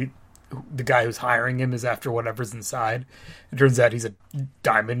clearly the guy who's hiring him is after whatever's inside. It turns out he's a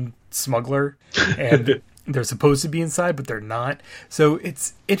diamond smuggler. And they're supposed to be inside, but they're not. So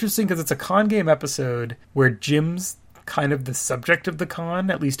it's interesting because it's a con game episode where Jim's kind of the subject of the con,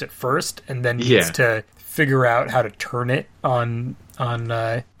 at least at first, and then needs to figure out how to turn it on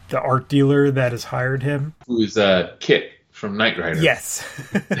the art dealer that has hired him. Who's Kit from Knight Rider. Yes.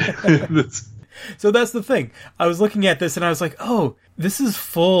 So that's the thing. I was looking at this and I was like, oh, this is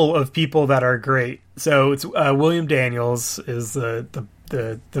full of people that are great. So it's William Daniels is the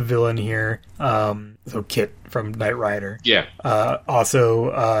villain here. So Kit from Knight Rider. Yeah.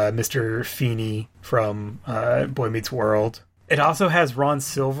 Also Mr. Feeney from Boy Meets World. It also has Ron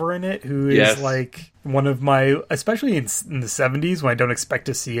Silver in it, who is like one of my, especially in the 70s when I don't expect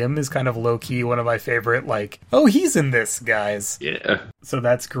to see him, is kind of low-key one of my favorite, like, oh, he's in this, guys. Yeah. So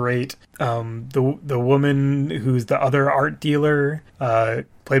that's great. The woman who's the other art dealer,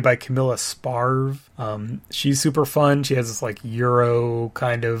 played by Camilla Sparv, she's super fun. She has this, like, Euro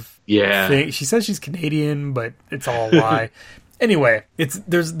kind of thing. She says she's Canadian, but it's all a lie. Anyway,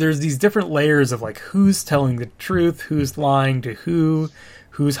 there's these different layers of like who's telling the truth, who's lying to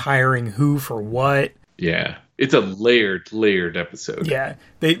who's hiring who for what. Yeah, it's a layered episode. Yeah,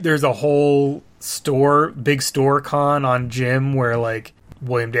 there's a whole big store con on Jim where like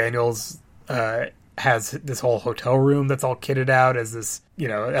William Daniels has this whole hotel room that's all kitted out as this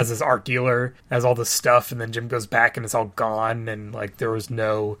art dealer, has all this stuff, and then Jim goes back and it's all gone, and like it was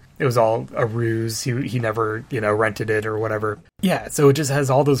all a ruse. He never, rented it or whatever. Yeah, so it just has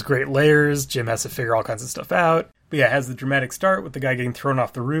all those great layers. Jim has to figure all kinds of stuff out. But yeah, it has the dramatic start with the guy getting thrown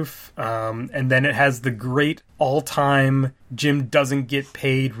off the roof, and then it has the great all-time Jim doesn't get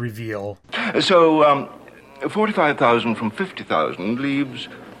paid reveal. So, 45,000 from 50,000 leaves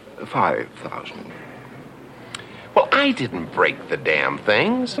 5,000. Well, I didn't break the damn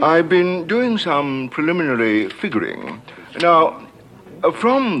things. I've been doing some preliminary figuring. Now,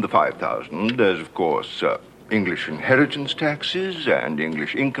 from the 5,000, there's, of course, English inheritance taxes and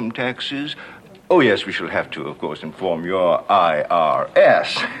English income taxes. Oh, yes, we shall have to, of course, inform your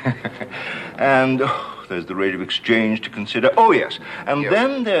IRS. And there's the rate of exchange to consider. Oh, yes. And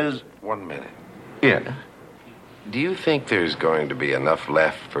then there's... 1 minute. Yeah? Do you think there's going to be enough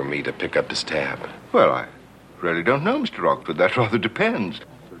left for me to pick up this tab? Well, I really don't know, Mr. Rockford. That rather depends.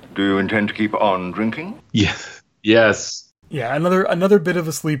 Do you intend to keep on drinking? Yes. Yeah, another bit of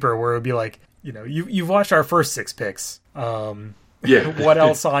a sleeper where it would be like, you've watched our first 6 picks. What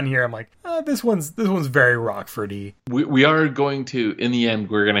else on here? I'm like, this one's very Rockford-y. We are going to, in the end,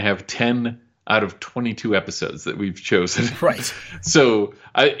 we're going to have 10 out of 22 episodes that we've chosen. Right. So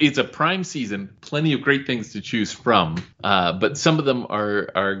it's a prime season, plenty of great things to choose from. But some of them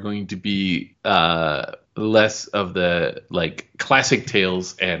are going to be less of the like classic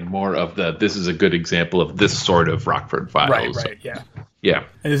tales and more of the this is a good example of this sort of Rockford Files. Right, yeah. Yeah.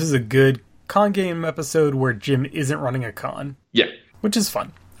 And this is a good con game episode where Jim isn't running a con. Yeah. Which is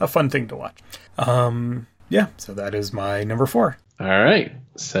fun. A fun thing to watch. Yeah, so that is my number 4. All right.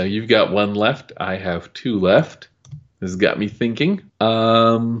 So you've got one left. I have 2 left. This has got me thinking.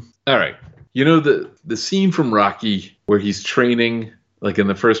 All right. You know the scene from Rocky where he's training, like in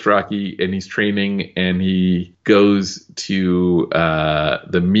the first Rocky, and he's training and he goes to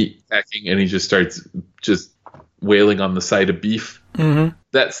the meat packing and he just starts just wailing on the side of beef? Mm-hmm.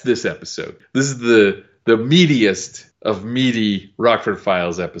 That's this episode. This is the meatiest of meaty Rockford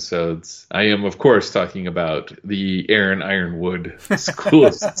Files episodes. I am, of course, talking about the Aaron Ironwood School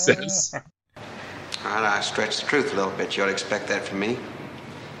of Success. All right, I stretched the truth a little bit. You ought to expect that from me.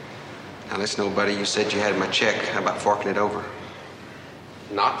 Now, listen, old buddy, you said you had my check. How about forking it over?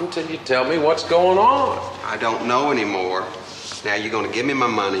 Not until you tell me what's going on. I don't know anymore. Now, you're going to give me my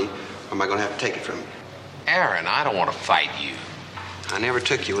money, or am I going to have to take it from you? Aaron, I don't want to fight you. I never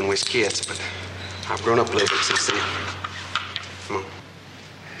took you when we was kids, but I've grown up a little bit since then. Come on.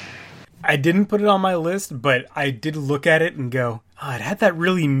 I didn't put it on my list, but I did look at it and go, oh, it had that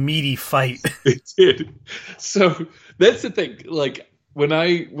really meaty fight. It did. So that's the thing. Like when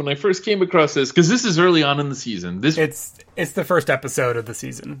I first came across this, because this is early on in the season. It's the first episode of the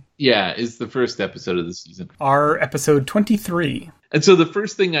season. Yeah, it's the first episode of the season. Our episode 23. And so the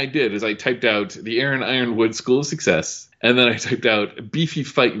first thing I did is I typed out the Aaron Ironwood School of Success, and then I typed out beefy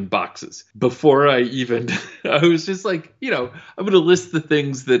fight in boxes. Before I was just like, I'm going to list the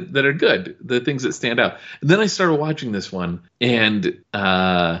things that are good, the things that stand out. And then I started watching this one, and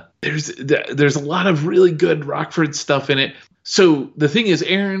there's a lot of really good Rockford stuff in it. So the thing is,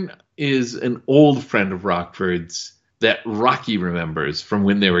 Aaron is an old friend of Rockford's that Rocky remembers from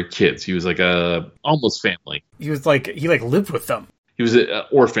when they were kids. He was like almost family. He lived with them. He was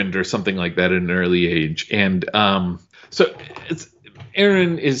orphaned or something like that at an early age. And so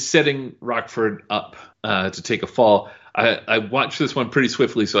Aaron is setting Rockford up to take a fall. I watched this one pretty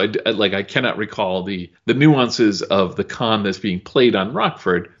swiftly, so I cannot recall the nuances of the con that's being played on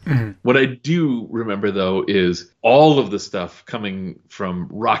Rockford. Mm-hmm. What I do remember, though, is all of the stuff coming from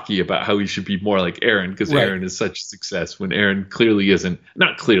Rocky about how he should be more like Aaron, because right. Aaron is such a success when Aaron clearly isn't.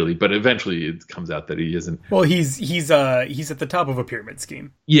 Not clearly, but eventually it comes out that he isn't. Well, he's at the top of a pyramid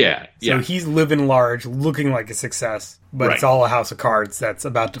scheme. Yeah. So he's living large, looking like a success, but right. It's all a house of cards that's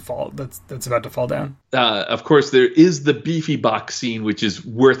about to fall. That's about to fall down. Of course, there is the beefy box scene, which is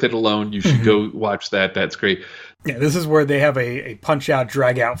worth it alone. You should go watch that. That's great. Yeah, this is where they have a punch-out,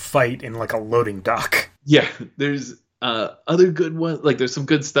 drag-out fight in, like, a loading dock. Yeah, there's other good ones. Like, there's some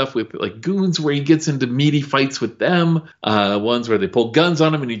good stuff with, like, Goons, where he gets into meaty fights with them. Ones where they pull guns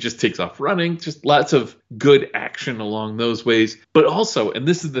on him and he just takes off running. Just lots of good action along those ways. But also, and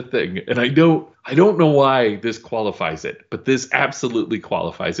this is the thing, and I don't know why this qualifies it, but this absolutely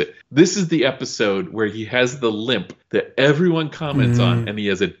qualifies it. This is the episode where he has the limp that everyone comments on, and he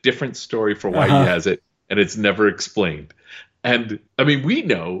has a different story for why he has it. And it's never explained. And, I mean, we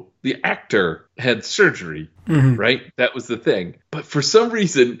know the actor had surgery, right? That was the thing. But for some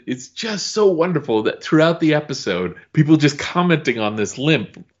reason, it's just so wonderful that throughout the episode, people just commenting on this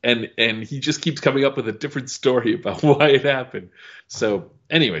limp. And he just keeps coming up with a different story about why it happened. So,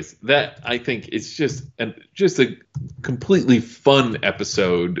 anyways, that, I think, is just a completely fun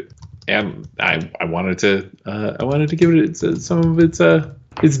episode. And I wanted to give it some of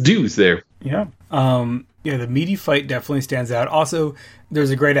its dues there. Yeah. The meaty fight definitely stands out. Also,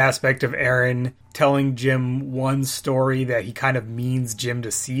 there's a great aspect of Aaron telling Jim one story that he kind of means Jim to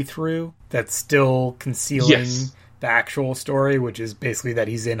see through, that's still concealing the actual story, which is basically that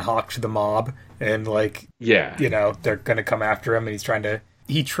he's in hock to the mob, and they're going to come after him, and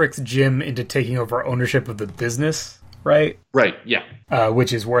he tricks Jim into taking over ownership of the business. Right? Right, yeah.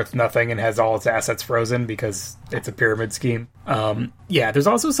 Which is worth nothing and has all its assets frozen because it's a pyramid scheme. There's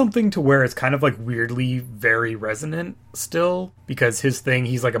also something to where it's kind of like weirdly very resonant still, because his thing,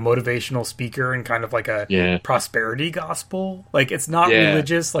 he's like a motivational speaker and kind of like a prosperity gospel. Like, it's not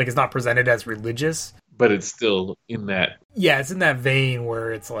religious, like it's not presented as religious. But it's still in that... Yeah, it's in that vein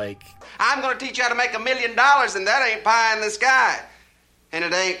where it's like... I'm going to teach you how to make $1 million, and that ain't pie in the sky. And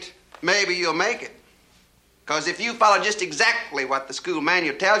it ain't maybe you'll make it. Because if you follow just exactly what the school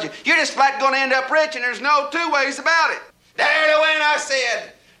manual tells you, you're just flat going to end up rich, and there's no two ways about it. Dare to win, I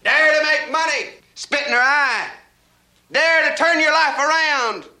said. Dare to make money. Spit in her eye. Dare to turn your life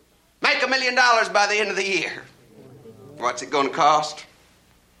around. Make $1 million by the end of the year. What's it going to cost?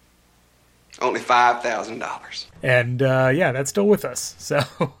 Only $5,000. And, that's still with us. So,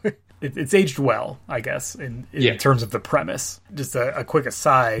 it's aged well, I guess, in terms of the premise. Just a quick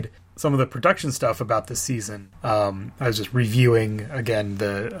aside, some of the production stuff about this season. I was just reviewing, again,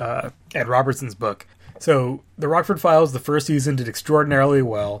 the Ed Robertson's book. So the Rockford Files, the first season, did extraordinarily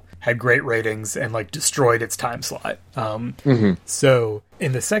well, had great ratings, and like destroyed its time slot. So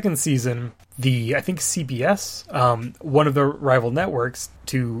in the second season, I think CBS, one of the rival networks,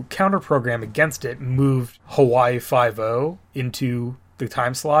 to counter-program against it, moved Hawaii Five-0 into the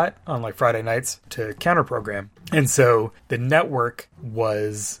time slot on like Friday nights to counter-program. And so the network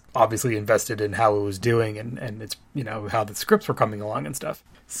was obviously invested in how it was doing and it's, how the scripts were coming along and stuff.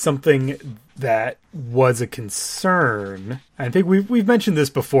 Something that was a concern, I think we've mentioned this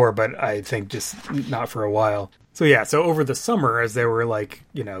before, but I think just not for a while. So over the summer, as they were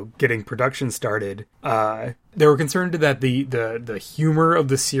getting production started, they were concerned that the humor of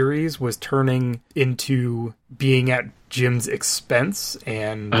the series was turning into being at Jim's expense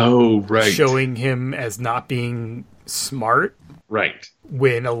and showing him as not being smart. Right.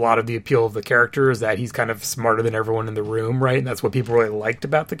 When a lot of the appeal of the character is that he's kind of smarter than everyone in the room, right? And that's what people really liked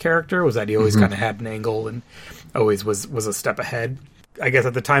about the character, was that he always kind of had an angle and always was a step ahead. I guess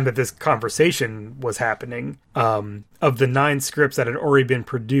at the time that this conversation was happening, of the 9 scripts that had already been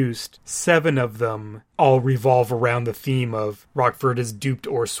produced, 7 of them all revolve around the theme of Rockford is duped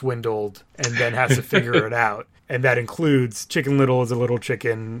or swindled and then has to figure it out. And that includes Chicken Little is a Little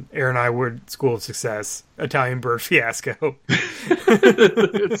Chicken, Aaron Iwood School of Success, Italian Bird Fiasco.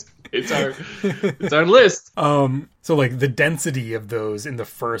 it's our list. So like the density of those in the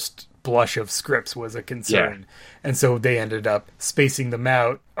first blush of scripts was a concern. Yeah. And so they ended up spacing them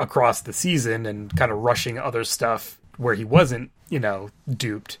out across the season and kind of rushing other stuff where he wasn't,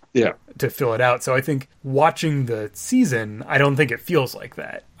 duped to fill it out. So I think watching the season, I don't think it feels like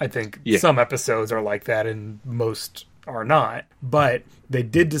that. I think some episodes are like that and most are not. But they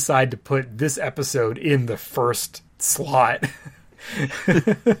did decide to put this episode in the first slot,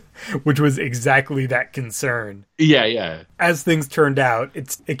 which was exactly that concern. Yeah. As things turned out,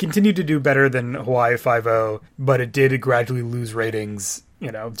 it continued to do better than Hawaii Five-0, but it did gradually lose ratings,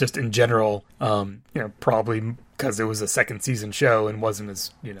 just in general, probably because it was a second season show and wasn't as,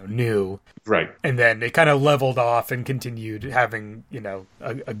 new. Right. And then it kind of leveled off and continued having,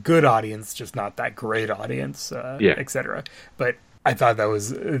 a good audience, just not that great audience, etc. But I thought that was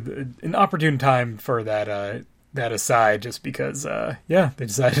an opportune time for that aside, just because, they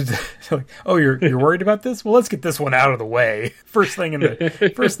decided to, you're worried about this? Well, let's get this one out of the way. First thing in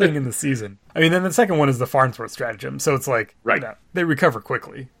the season. I mean, then the second one is the Farnsworth stratagem. So it's like, they recover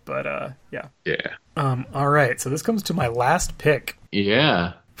quickly, but, yeah. Yeah. All right. So this comes to my last pick.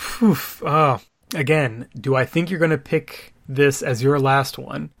 Yeah. Again, do I think you're going to pick this as your last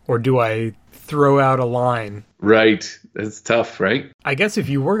one, or do I throw out a line? Right. That's tough, right? I guess if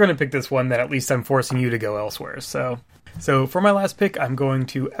you were going to pick this one, then at least I'm forcing you to go elsewhere. So for my last pick, I'm going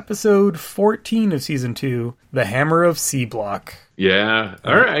to episode 14 of season 2, The Hammer of C-Block. Yeah.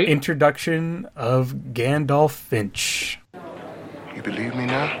 All right. Introduction of Gandalf Finch. You believe me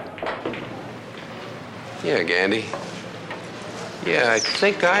now? Yeah, Gandy. Yeah, I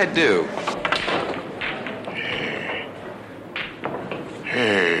think I do.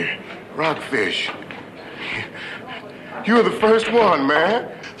 Hey, Rockfish. You were the first one,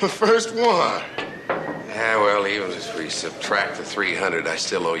 man. The first one. Yeah, well, even if we subtract the 300, I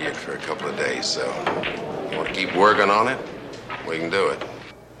still owe you for a couple of days, so you want to keep working on it? We can do it.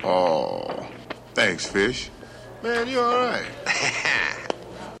 Oh, thanks, Fish. Man, you all right?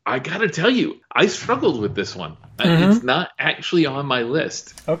 I gotta tell you, I struggled with this one. It's not actually on my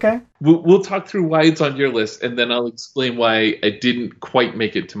list. Okay. We'll talk through why it's on your list, and then I'll explain why I didn't quite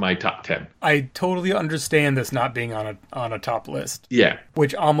make it to my top 10. I totally understand this not being on a top list. Yeah.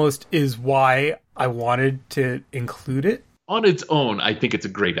 Which almost is why I wanted to include it. On its own, I think it's a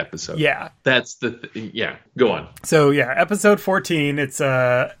great episode. Yeah. That's the thing. Yeah, go on. So, episode 14, it's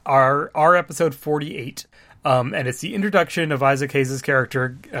our episode 48. And it's the introduction of Isaac Hayes'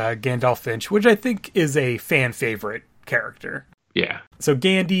 character, Gandalf Finch, which I think is a fan favorite character. Yeah. So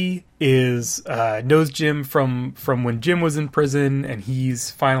Gandy knows Jim from when Jim was in prison, and he's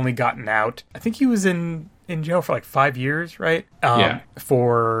finally gotten out. I think he was in jail for like 5 years, right?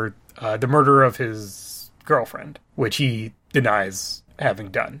 For the murder of his girlfriend, which he denies having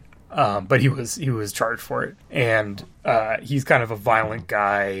done. But he was charged for it, and he's kind of a violent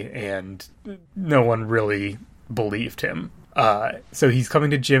guy, and no one really believed him. So he's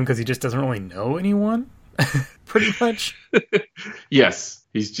coming to Jim because he just doesn't really know anyone, pretty much. Yes,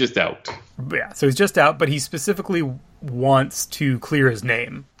 he's just out. Yeah, so he's just out, but he specifically wants to clear his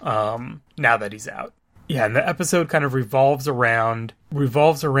name now that he's out. Yeah, and the episode kind of revolves around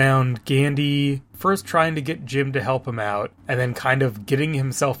Gandhi first trying to get Jim to help him out, and then kind of getting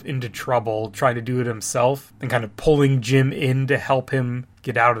himself into trouble, trying to do it himself, and kind of pulling Jim in to help him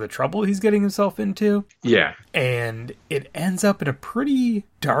get out of the trouble he's getting himself into. Yeah. And it ends up in a pretty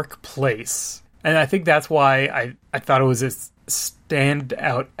dark place. And I think that's why I thought it was a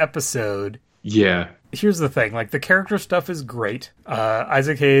standout episode. Yeah. Here's the thing, like, the character stuff is great.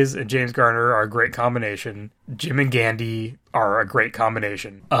 Isaac Hayes and James Garner are a great combination. Jim and Gandhi are a great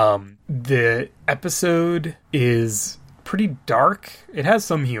combination. The episode is pretty dark. It has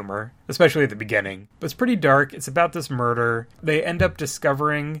some humor, especially at the beginning, but it's pretty dark. It's about this murder. They end up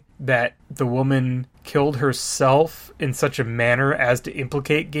discovering that the woman killed herself in such a manner as to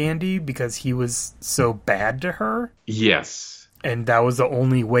implicate Gandhi because he was so bad to her. Yes. And that was the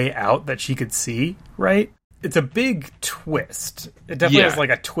only way out that she could see, right? It's a big twist. It definitely has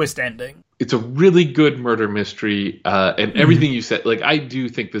like a twist ending. It's a really good murder mystery, and everything you said, like, I do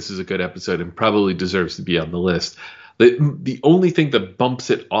think this is a good episode and probably deserves to be on the list. The only thing that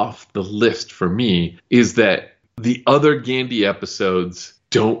bumps it off the list for me is that the other Gandhi episodes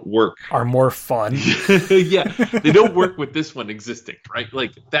don't work. Are more fun. Yeah, they don't work with this one existing, right?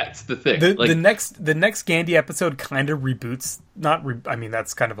 Like, that's the thing. The next Gandhi episode kind of reboots. I mean,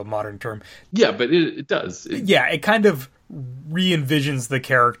 that's kind of a modern term. Yeah, but it does. It kind of re-envisions the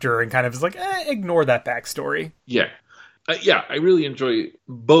character and kind of is like, ignore that backstory. Yeah. I really enjoy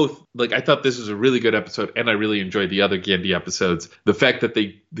both. Like, I thought this was a really good episode, and I really enjoyed the other Gandhi episodes. The fact that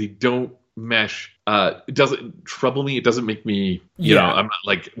they don't mesh, it doesn't trouble me. It doesn't make me, you know, I'm not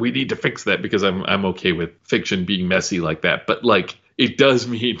like, we need to fix that, because I'm okay with fiction being messy like that. But, like, it does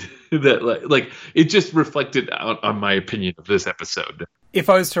mean that, like it just reflected on my opinion of this episode. If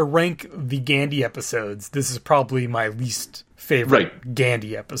I was to rank the Gandhi episodes, this is probably my least favorite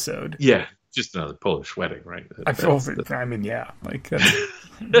Gandhi episode. Yeah. Just another Polish wedding, right? I mean, yeah. Like,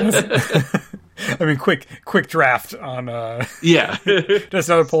 that's I mean, quick draft on just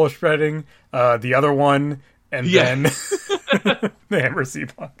another Polish wedding, the other one, and then the Hammer Sea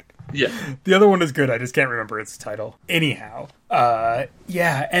Block. Yeah. The other one is good, I just can't remember its title. Anyhow,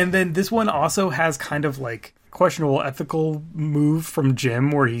 and then this one also has kind of like questionable ethical move from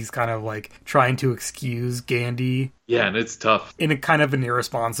Jim where he's kind of like trying to excuse Gandhi. Yeah, and it's tough. In a kind of an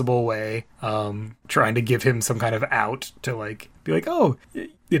irresponsible way, trying to give him some kind of out to like be like, oh,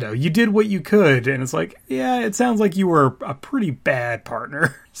 you know, you did what you could. And it's like, yeah, it sounds like you were a pretty bad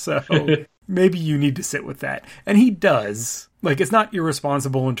partner. So maybe you need to sit with that. And he does. Like, it's not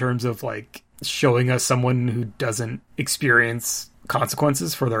irresponsible in terms of like showing us someone who doesn't experience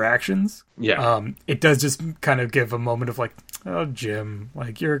consequences for their actions. Yeah. It does just kind of give a moment of like, oh, Jim,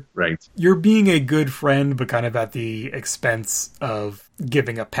 like you're right. Being a good friend, but kind of at the expense of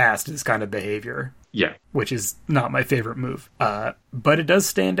giving a pass to this kind of behavior. Yeah. Which is not my favorite move. But it does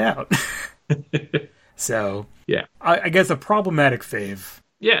stand out. So yeah, I guess a problematic fave.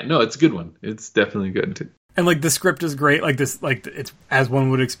 Yeah, no, it's a good one. It's definitely good too. And like the script is great. Like this, like it's as one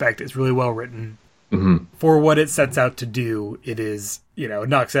would expect. It's really well written. Mm-hmm. For what it sets out to do, it is, you know, it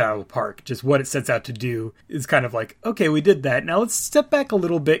knocks it out of the park. Just what it sets out to do is kind of like, okay, we did that. Now let's step back a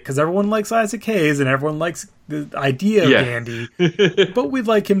little bit because everyone likes Isaac Hayes and everyone likes the idea of Gandhi, but we'd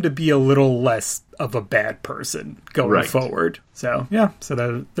like him to be a little less of a bad person going forward. So yeah,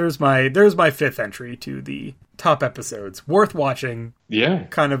 so there's my fifth entry to the top episodes. Worth watching. Yeah,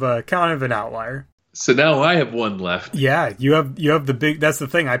 kind of an outlier. So now I have one left. Yeah, you have the big. That's the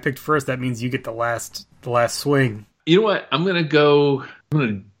thing. I picked first. That means you get the last swing. You know what? I'm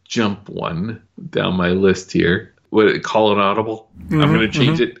gonna jump one down my list here. Call an audible. Mm-hmm, I'm gonna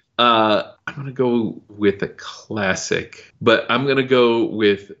change it. I'm gonna go with a classic, but I'm gonna go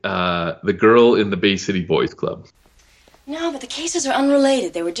with The Girl in the Bay City Boys Club. No, but the cases are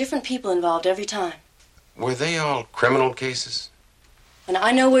unrelated. There were different people involved every time. Were they all criminal cases? And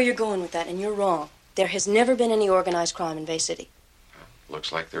I know where you're going with that, and you're wrong. There has never been any organized crime in Bay City.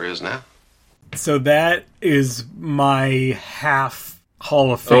 Looks like there is now. So that is my half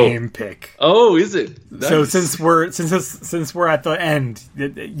Hall of Fame pick. Oh, is it? Nice. So since we're at the end,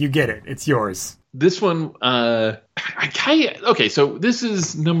 you get it. It's yours. This one, okay. So this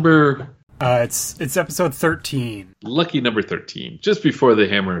is number. It's episode 13. Lucky number 13, just before the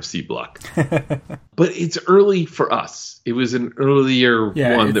Hammer of C Block. But it's early for us. It was an earlier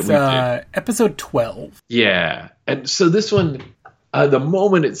one that we did. Episode 12. Yeah. And so this one, The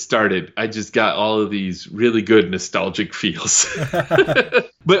moment it started, I just got all of these really good nostalgic feels.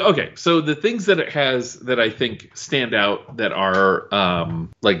 But okay, so the things that it has that I think stand out that are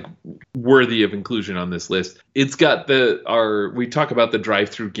like worthy of inclusion on this list, it's got we talk about the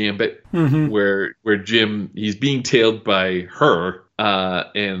drive-through gambit, where Jim, he's being tailed by her,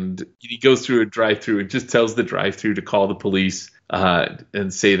 and he goes through a drive-through and just tells the drive-through to call the police.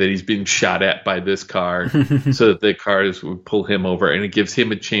 And say that he's being shot at by this car so that the cars would pull him over, and it gives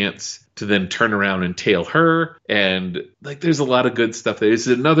him a chance to then turn around and tail her. And like, there's a lot of good stuff there. This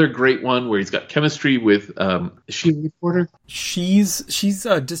is another great one where he's got chemistry with, is she a reporter? She's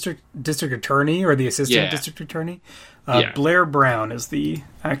a district attorney, or the assistant district attorney. Blair Brown is the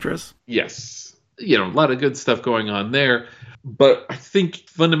actress. Yes. A lot of good stuff going on there. But I think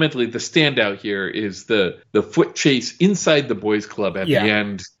fundamentally the standout here is the foot chase inside the boys' club at the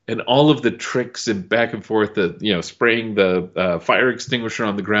end, and all of the tricks and back and forth, spraying the fire extinguisher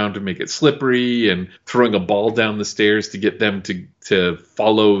on the ground to make it slippery, and throwing a ball down the stairs to get them to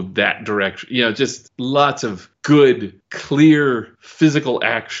follow that direction. Just lots of good, clear physical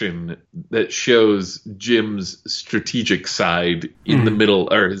action that shows Jim's strategic side in the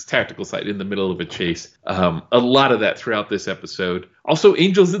middle, or his tactical side in the middle of a chase. A lot of that throughout this episode. Also,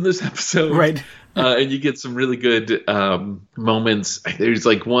 Angel's in this episode. Right. And you get some really good moments. There's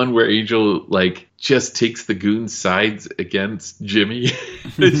like one where Angel just takes the goon's sides against Jimmy.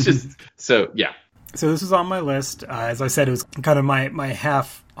 It's just so, yeah. So this was on my list. As I said, it was kind of my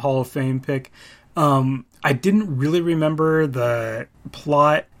half Hall of Fame pick. I didn't really remember the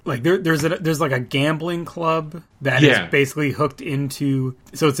plot. Like there's like a gambling club that is basically hooked into.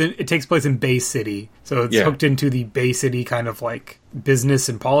 So it takes place in Bay City. So it's hooked into the Bay City kind of like business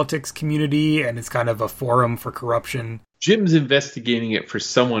and politics community, and it's kind of a forum for corruption. Jim's investigating it for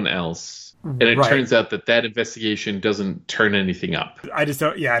someone else. And it turns out that investigation doesn't turn anything up. I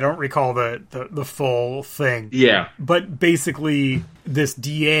don't recall the full thing. Yeah. But basically, this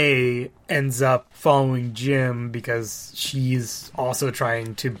DA ends up following Jim because she's also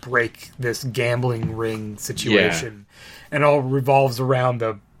trying to break this gambling ring situation. Yeah. And it all revolves around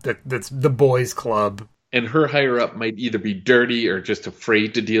the boys' club. And her higher up might either be dirty or just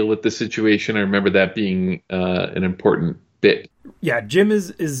afraid to deal with the situation. I remember that being an important bit. Yeah, Jim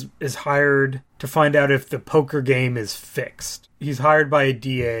is hired to find out if the poker game is fixed. He's hired by a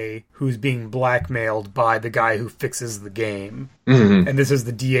DA who's being blackmailed by the guy who fixes the game. Mm-hmm. And this is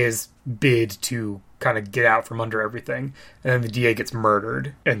the DA's bid to kind of get out from under everything. And then the DA gets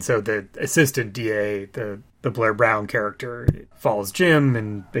murdered. And so the assistant DA, the Blair Brown character, follows Jim,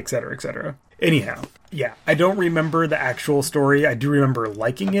 and et cetera, et cetera. Anyhow, yeah, I don't remember the actual story. I do remember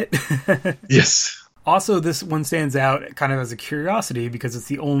liking it. Yes. Also, this one stands out kind of as a curiosity because it's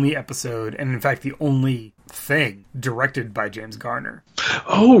the only episode, and in fact, the only thing directed by James Garner.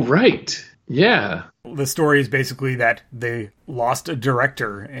 Oh, right. Yeah. The story is basically that they lost a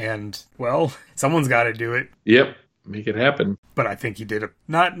director, and, well, someone's got to do it. Yep. Make it happen. But I think he did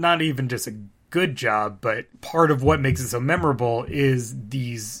not even just a good job, but part of what makes it so memorable is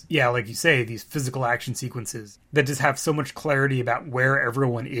these, like you say, these physical action sequences that just have so much clarity about where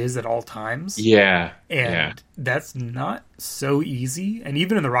everyone is at all times. Yeah. And that's not so easy. And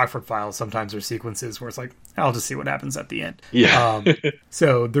even in the Rockford Files, sometimes there's sequences where it's like, I'll just see what happens at the end. Yeah.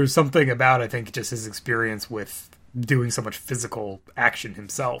 So there's something about, I think, just his experience with doing so much physical action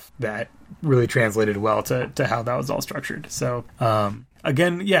himself that really translated well to how that was all structured. So,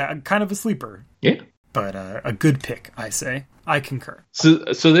 again, kind of a sleeper. Yeah. But a good pick, I say. I concur. So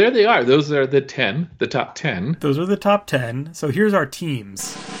there they are. Those are the top 10. Those are the top 10. So here's our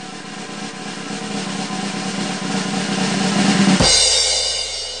teams.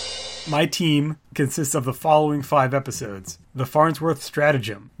 My team consists of the following 5 episodes: The Farnsworth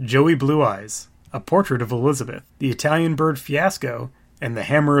Stratagem, Joey Blue Eyes, A Portrait of Elizabeth, The Italian Bird Fiasco, and The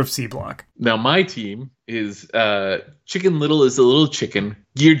Hammer of C-Block. Now my team is Chicken Little is a Little Chicken,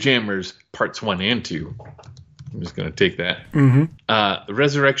 Gear Jammers Parts 1 and 2. I'm just going to take that. Mm-hmm. The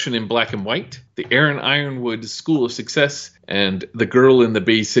Resurrection in Black and White, The Aaron Ironwood School of Success, and The Girl in the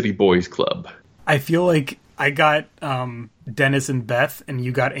Bay City Boys Club. I feel like I got Dennis and Beth, and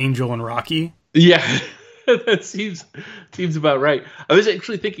you got Angel and Rocky. Yeah, that seems about right. I was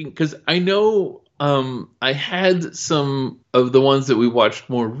actually thinking, because I know I had some of the ones that we watched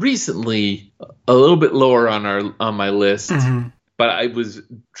more recently a little bit lower on my list. Mm-hmm. But I was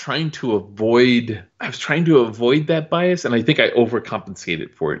trying to avoid that bias, and I think I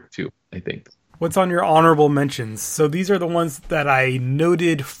overcompensated for it too, I think. What's on your honorable mentions? So these are the ones that I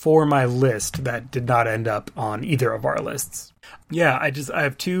noted for my list that did not end up on either of our lists. Yeah, I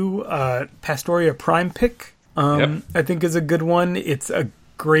have 2 Pastoria Prime Pick I think is a good one. It's a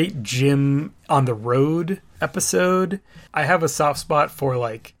great Jim on the road episode. I have a soft spot for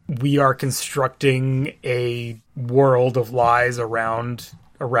like we are constructing a world of lies around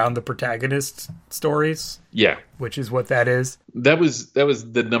the protagonist stories. Yeah, which is what that is. That was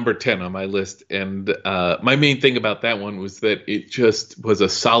the number 10 on my list, and my main thing about that one was that it just was a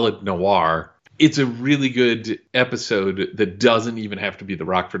solid noir. It's a really good episode that doesn't even have to be the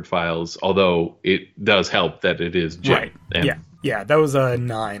Rockford Files, although it does help that it is Jim. Right. Yeah, that was a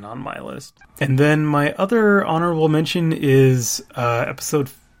 9 on my list. And then my other honorable mention is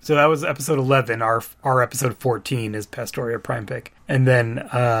episode. So that was episode 11. Our episode 14 is Pastoria Prime Pick. And then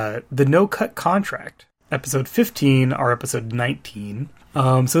the No Cut Contract, episode 15, our episode 19.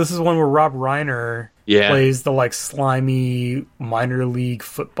 So this is one where Rob Reiner plays the like slimy minor league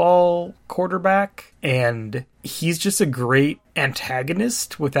football quarterback, and he's just a great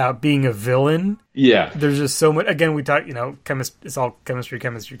antagonist without being a villain. Yeah. There's just so much. Again, we talk, it's all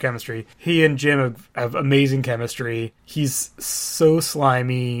chemistry. He and Jim have amazing chemistry. He's so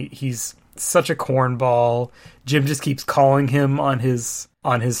slimy. He's such a cornball. Jim just keeps calling him on his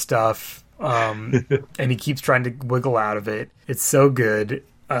stuff. And he keeps trying to wiggle out of it. It's so good.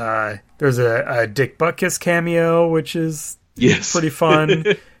 There's a Dick Butkus cameo, which is pretty fun.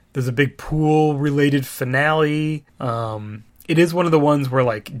 There's a big pool-related finale. It is one of the ones where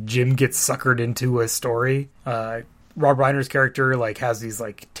like Jim gets suckered into a story. Rob Reiner's character like has these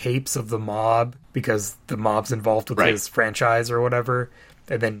like tapes of the mob because the mob's involved with his franchise or whatever.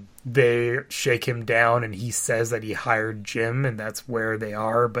 And then they shake him down and he says that he hired Jim and that's where they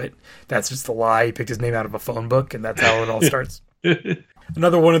are, but that's just a lie. He picked his name out of a phone book and that's how it all starts.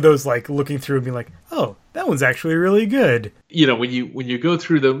 Another one of those like looking through and being like, oh, that one's actually really good. You know, when you go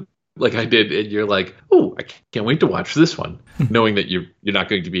through them like I did and you're like, oh, I can't wait to watch this one, knowing that you're not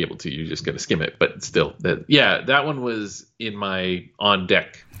going to be able to, you're just going to skim it. But still, that one was in my on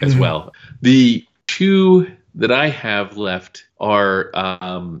deck as well. The two that I have left are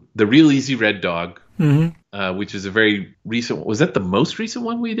The Real Easy Red Dog, which is a very recent one. Was that the most recent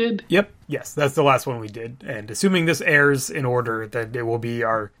one we did? Yep. Yes, that's the last one we did. And assuming this airs in order, then it will be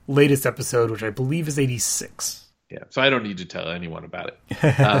our latest episode, which I believe is 86. Yeah, so I don't need to tell anyone about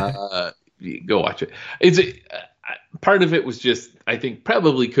it. Go watch it. It's part of it was just, I think,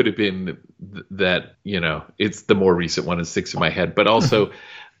 probably could have been that, it's the more recent one and sticks in my head, but also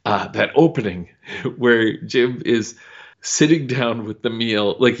that opening where Jim is sitting down with the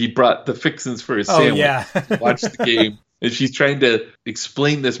meal, like he brought the fixins for his sandwich, watch the game, and she's trying to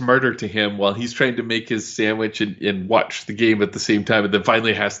explain this murder to him while he's trying to make his sandwich and watch the game at the same time, and then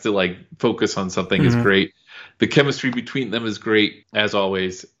finally has to like focus on something is great. The chemistry between them is great as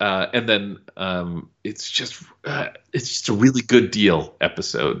always, and then it's just a really good deal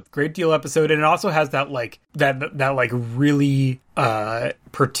episode. Great deal episode, and it also has that like that like really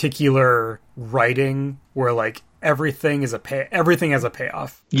particular writing where like everything has a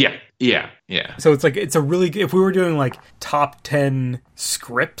payoff. Yeah. So it's like it's a really, if we were doing like top 10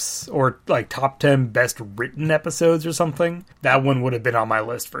 scripts or like top 10 best written episodes or something, that one would have been on my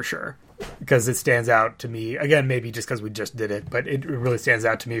list for sure. Because it stands out to me, again, maybe just because we just did it, but it really stands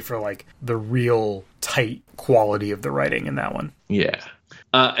out to me for like the real tight quality of the writing in that one. Yeah.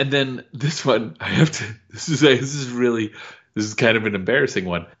 And then this one, I have to, this is kind of an embarrassing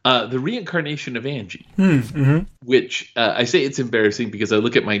one. The Reincarnation of Angie, which I say it's embarrassing because I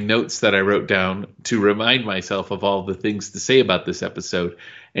look at my notes that I wrote down to remind myself of all the things to say about this episode.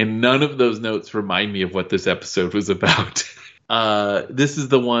 And none of those notes remind me of what this episode was about. This is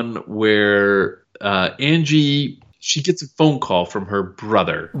the one where Angie, she gets a phone call from her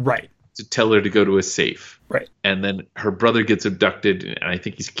brother. Right. To tell her to go to a safe. Right. And then her brother gets abducted, and I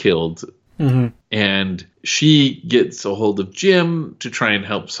think he's killed. And she gets a hold of Jim to try and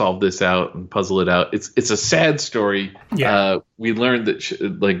help solve this out and puzzle it out. It's a sad story. Yeah. We learned that she,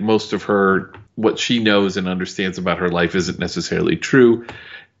 like most of her, what she knows and understands about her life isn't necessarily true.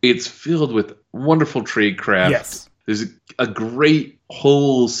 It's filled with wonderful tradecraft. Yes. There's a great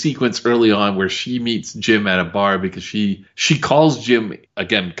whole sequence early on where she meets Jim at a bar because she calls Jim,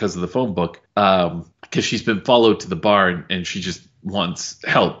 again, because of the phone book, because she's been followed to the bar and she just wants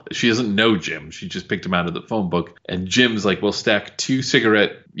help. She doesn't know Jim. She just picked him out of the phone book. And Jim's like, we'll stack two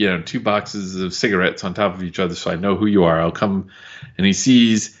boxes of cigarettes on top of each other so I know who you are. I'll come. And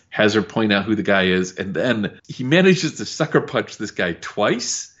has her point out who the guy is. And then he manages to sucker punch this guy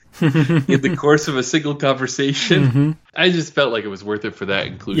twice. in the course of a single conversation. Mhm. I just felt like it was worth it for that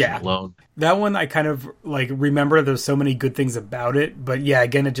inclusion alone. That one I kind of like remember there's so many good things about it, but yeah,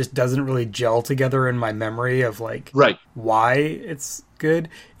 again, it just doesn't really gel together in my memory of like why it's good.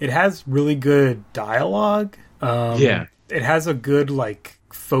 It has really good dialogue. It has a good like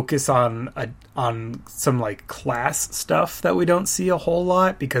focus on some like class stuff that we don't see a whole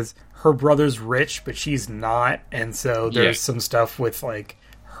lot because her brother's rich, but she's not, and so there's some stuff with like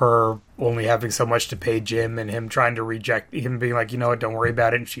her only having so much to pay Jim and him trying to reject him being like, you know what, don't worry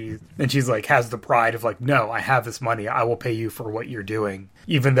about it. And she's like, has the pride of like, no, I have this money. I will pay you for what you're doing,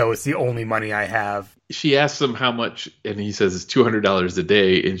 even though it's the only money I have. She asks him how much, and he says it's $200 a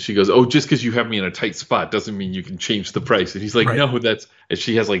day. And she goes, oh, just because you have me in a tight spot doesn't mean you can change the price. And he's like, no, and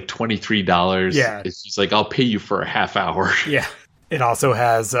she has like $23. Yeah. And she's like, I'll pay you for a half hour. Yeah. It also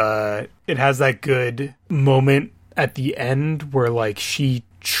has, that good moment at the end where like she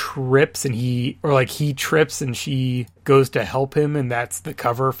trips and he trips and she goes to help him, and that's the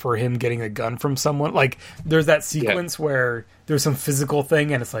cover for him getting a gun from someone. Like there's that sequence where there's some physical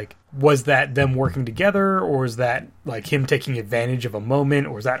thing and it's like, was that them working together, or is that like him taking advantage of a moment,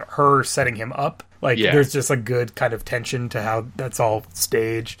 or is that her setting him up? Like there's just a good kind of tension to how that's all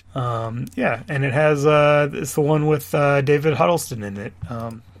staged. And it has it's the one with David Huddleston in it,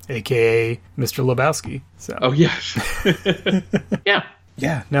 aka Mr. Lebowski. So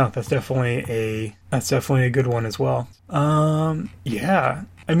Yeah, no, that's definitely a good one as well. I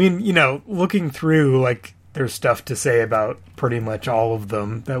mean, you know, looking through, like, there's stuff to say about pretty much all of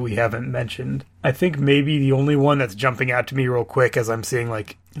them that we haven't mentioned. I think maybe the only one that's jumping out to me real quick as I'm seeing,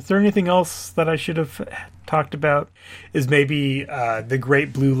 like, is there anything else that I should have talked about? Is maybe the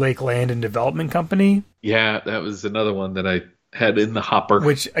Great Blue Lake Land and Development Company. Yeah, that was another one that I had in the hopper,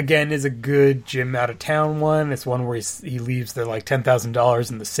 which again is a good Jim out of town one. It's one where he leaves the like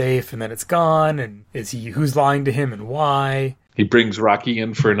 $10,000 in the safe and then it's gone, and who's lying to him and why. He brings Rocky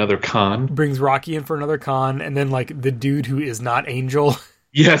in for another con, and then like the dude who is not Angel.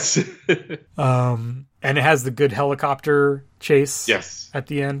 Yes. And it has the good helicopter chase at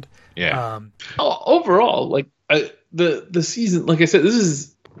the end. Overall, like the season, like I said, this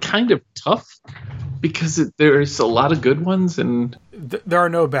is kind of tough because there's a lot of good ones, and there are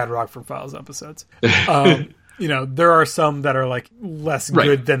no bad Rockford Files episodes. You know, there are some that are like less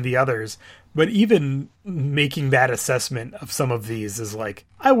good than the others, but even making that assessment of some of these is like,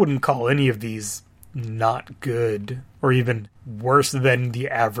 I wouldn't call any of these not good or even worse than the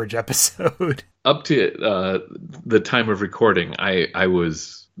average episode. Up to the time of recording, I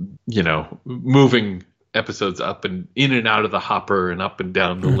was, you know, moving episodes up and in and out of the hopper and up and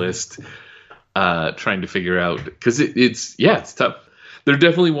down the list, trying to figure out, because it's tough. There are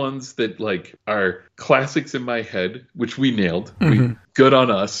definitely ones that like are classics in my head, which we nailed. Good on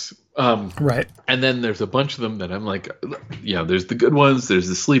us. Right. And then there's a bunch of them that I'm like, there's the good ones, there's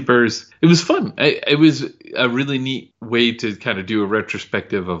the sleepers. It was fun. It was a really neat way to kind of do a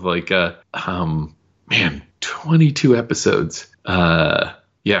retrospective of like, 22 episodes.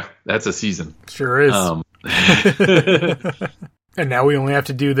 That's a season. Sure is. And now we only have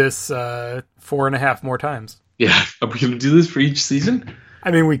to do this 4.5 more times. Yeah. Are we going to do this for each season?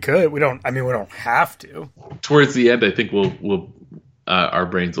 I mean, we could. We don't have to. Towards the end, I think we'll our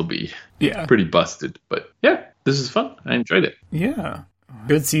brains will be pretty busted. But yeah, this is fun. I enjoyed it. Yeah.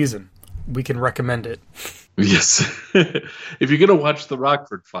 Good season. We can recommend it. Yes. If you're going to watch the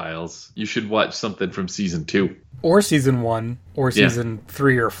Rockford Files, you should watch something from season 2. Or season 1. Or season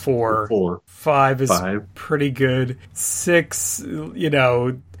 3 or 4. 4. 5 is pretty good. 6, you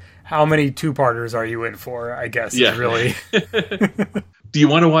know, how many 2-parters are you in for, I guess, is really... Do you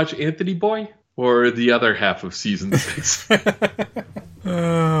want to watch Anthony Boy? Or the other half of season 6?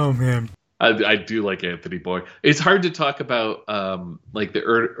 Oh, man. I do like Anthony Boy. It's hard to talk about like the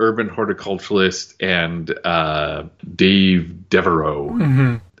urban horticulturalist and Dave Devereaux.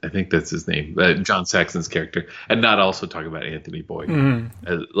 Mm-hmm. I think that's his name, John Saxon's character, and not also talk about Anthony Boy.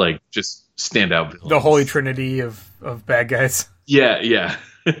 Like just stand out villains. The holy trinity of bad guys. Yeah.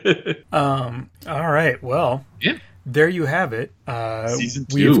 All right. Well, there you have it. Season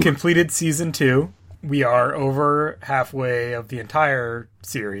 2. We've completed season 2. We are over halfway of the entire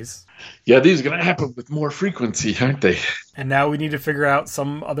series. Yeah, these are going to happen with more frequency, aren't they? And now we need to figure out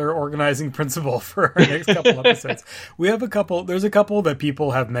some other organizing principle for our next couple episodes. There's a couple that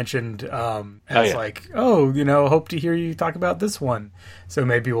people have mentioned like, hope to hear you talk about this one. So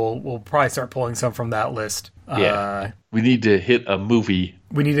maybe we'll probably start pulling some from that list. We need to hit a movie.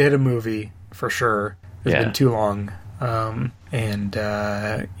 We need to hit a movie for sure. It's been too long.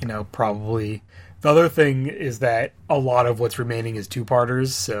 Probably The other thing is that a lot of what's remaining is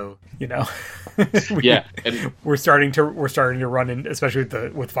two-parters, so and we're starting to run in, especially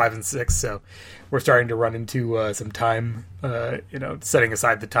with 5 and 6. So we're starting to run into some time, setting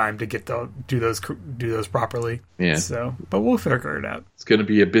aside the time to do those properly. Yeah. So, but we'll figure it out. It's going to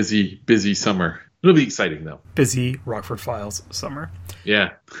be a busy summer. It'll be exciting though. Busy Rockford Files summer.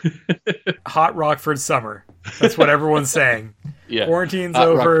 Yeah. Hot Rockford summer. That's what everyone's saying. Yeah. Quarantine's Hot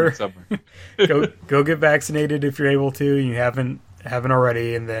over. Summer. go get vaccinated if you're able to. You haven't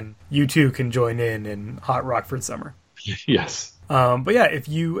already, and then you too can join in Hot Rockford summer. Yes. But yeah, if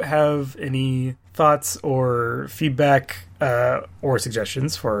you have any thoughts or feedback or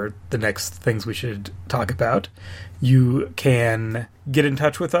suggestions for the next things we should talk about, you can get in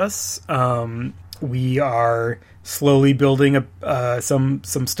touch with us. We are slowly building some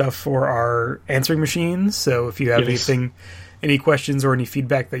stuff for our answering machines. So if you have any questions or any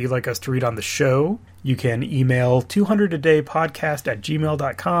feedback that you'd like us to read on the show, you can email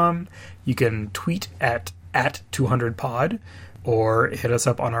 200aday.podcast@gmail.com. You can tweet at 200pod, or hit us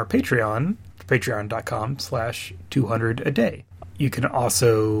up on our Patreon, patreon.com/200aday. You can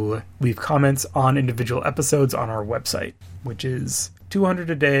also leave comments on individual episodes on our website, which is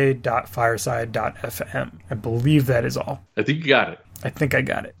 200aday.fireside.fm. I believe that is all. I think you got it. I think I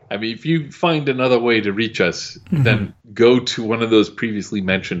got it. I mean, if you find another way to reach us, then go to one of those previously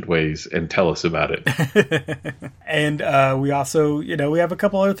mentioned ways and tell us about it. And we also, we have a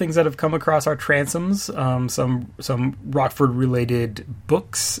couple other things that have come across our transoms, some Rockford related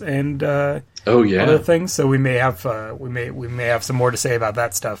books and other things. So we may have some more to say about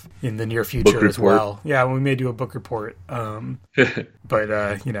that stuff in the near future as well. Yeah, we may do a book report. But we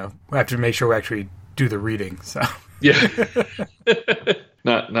have to make sure we actually do the reading. So. Yeah.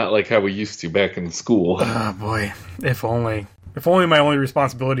 Not like how we used to back in school. Oh boy. If only my only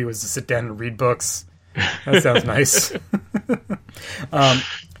responsibility was to sit down and read books. That sounds nice. But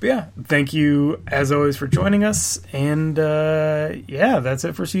yeah, thank you as always for joining us. And that's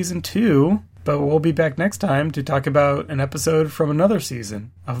it for season 2. But we'll be back next time to talk about an episode from another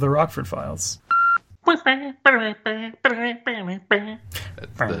season of the Rockford Files. That's the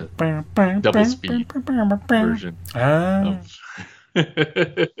double speed version.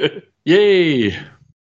 Yay!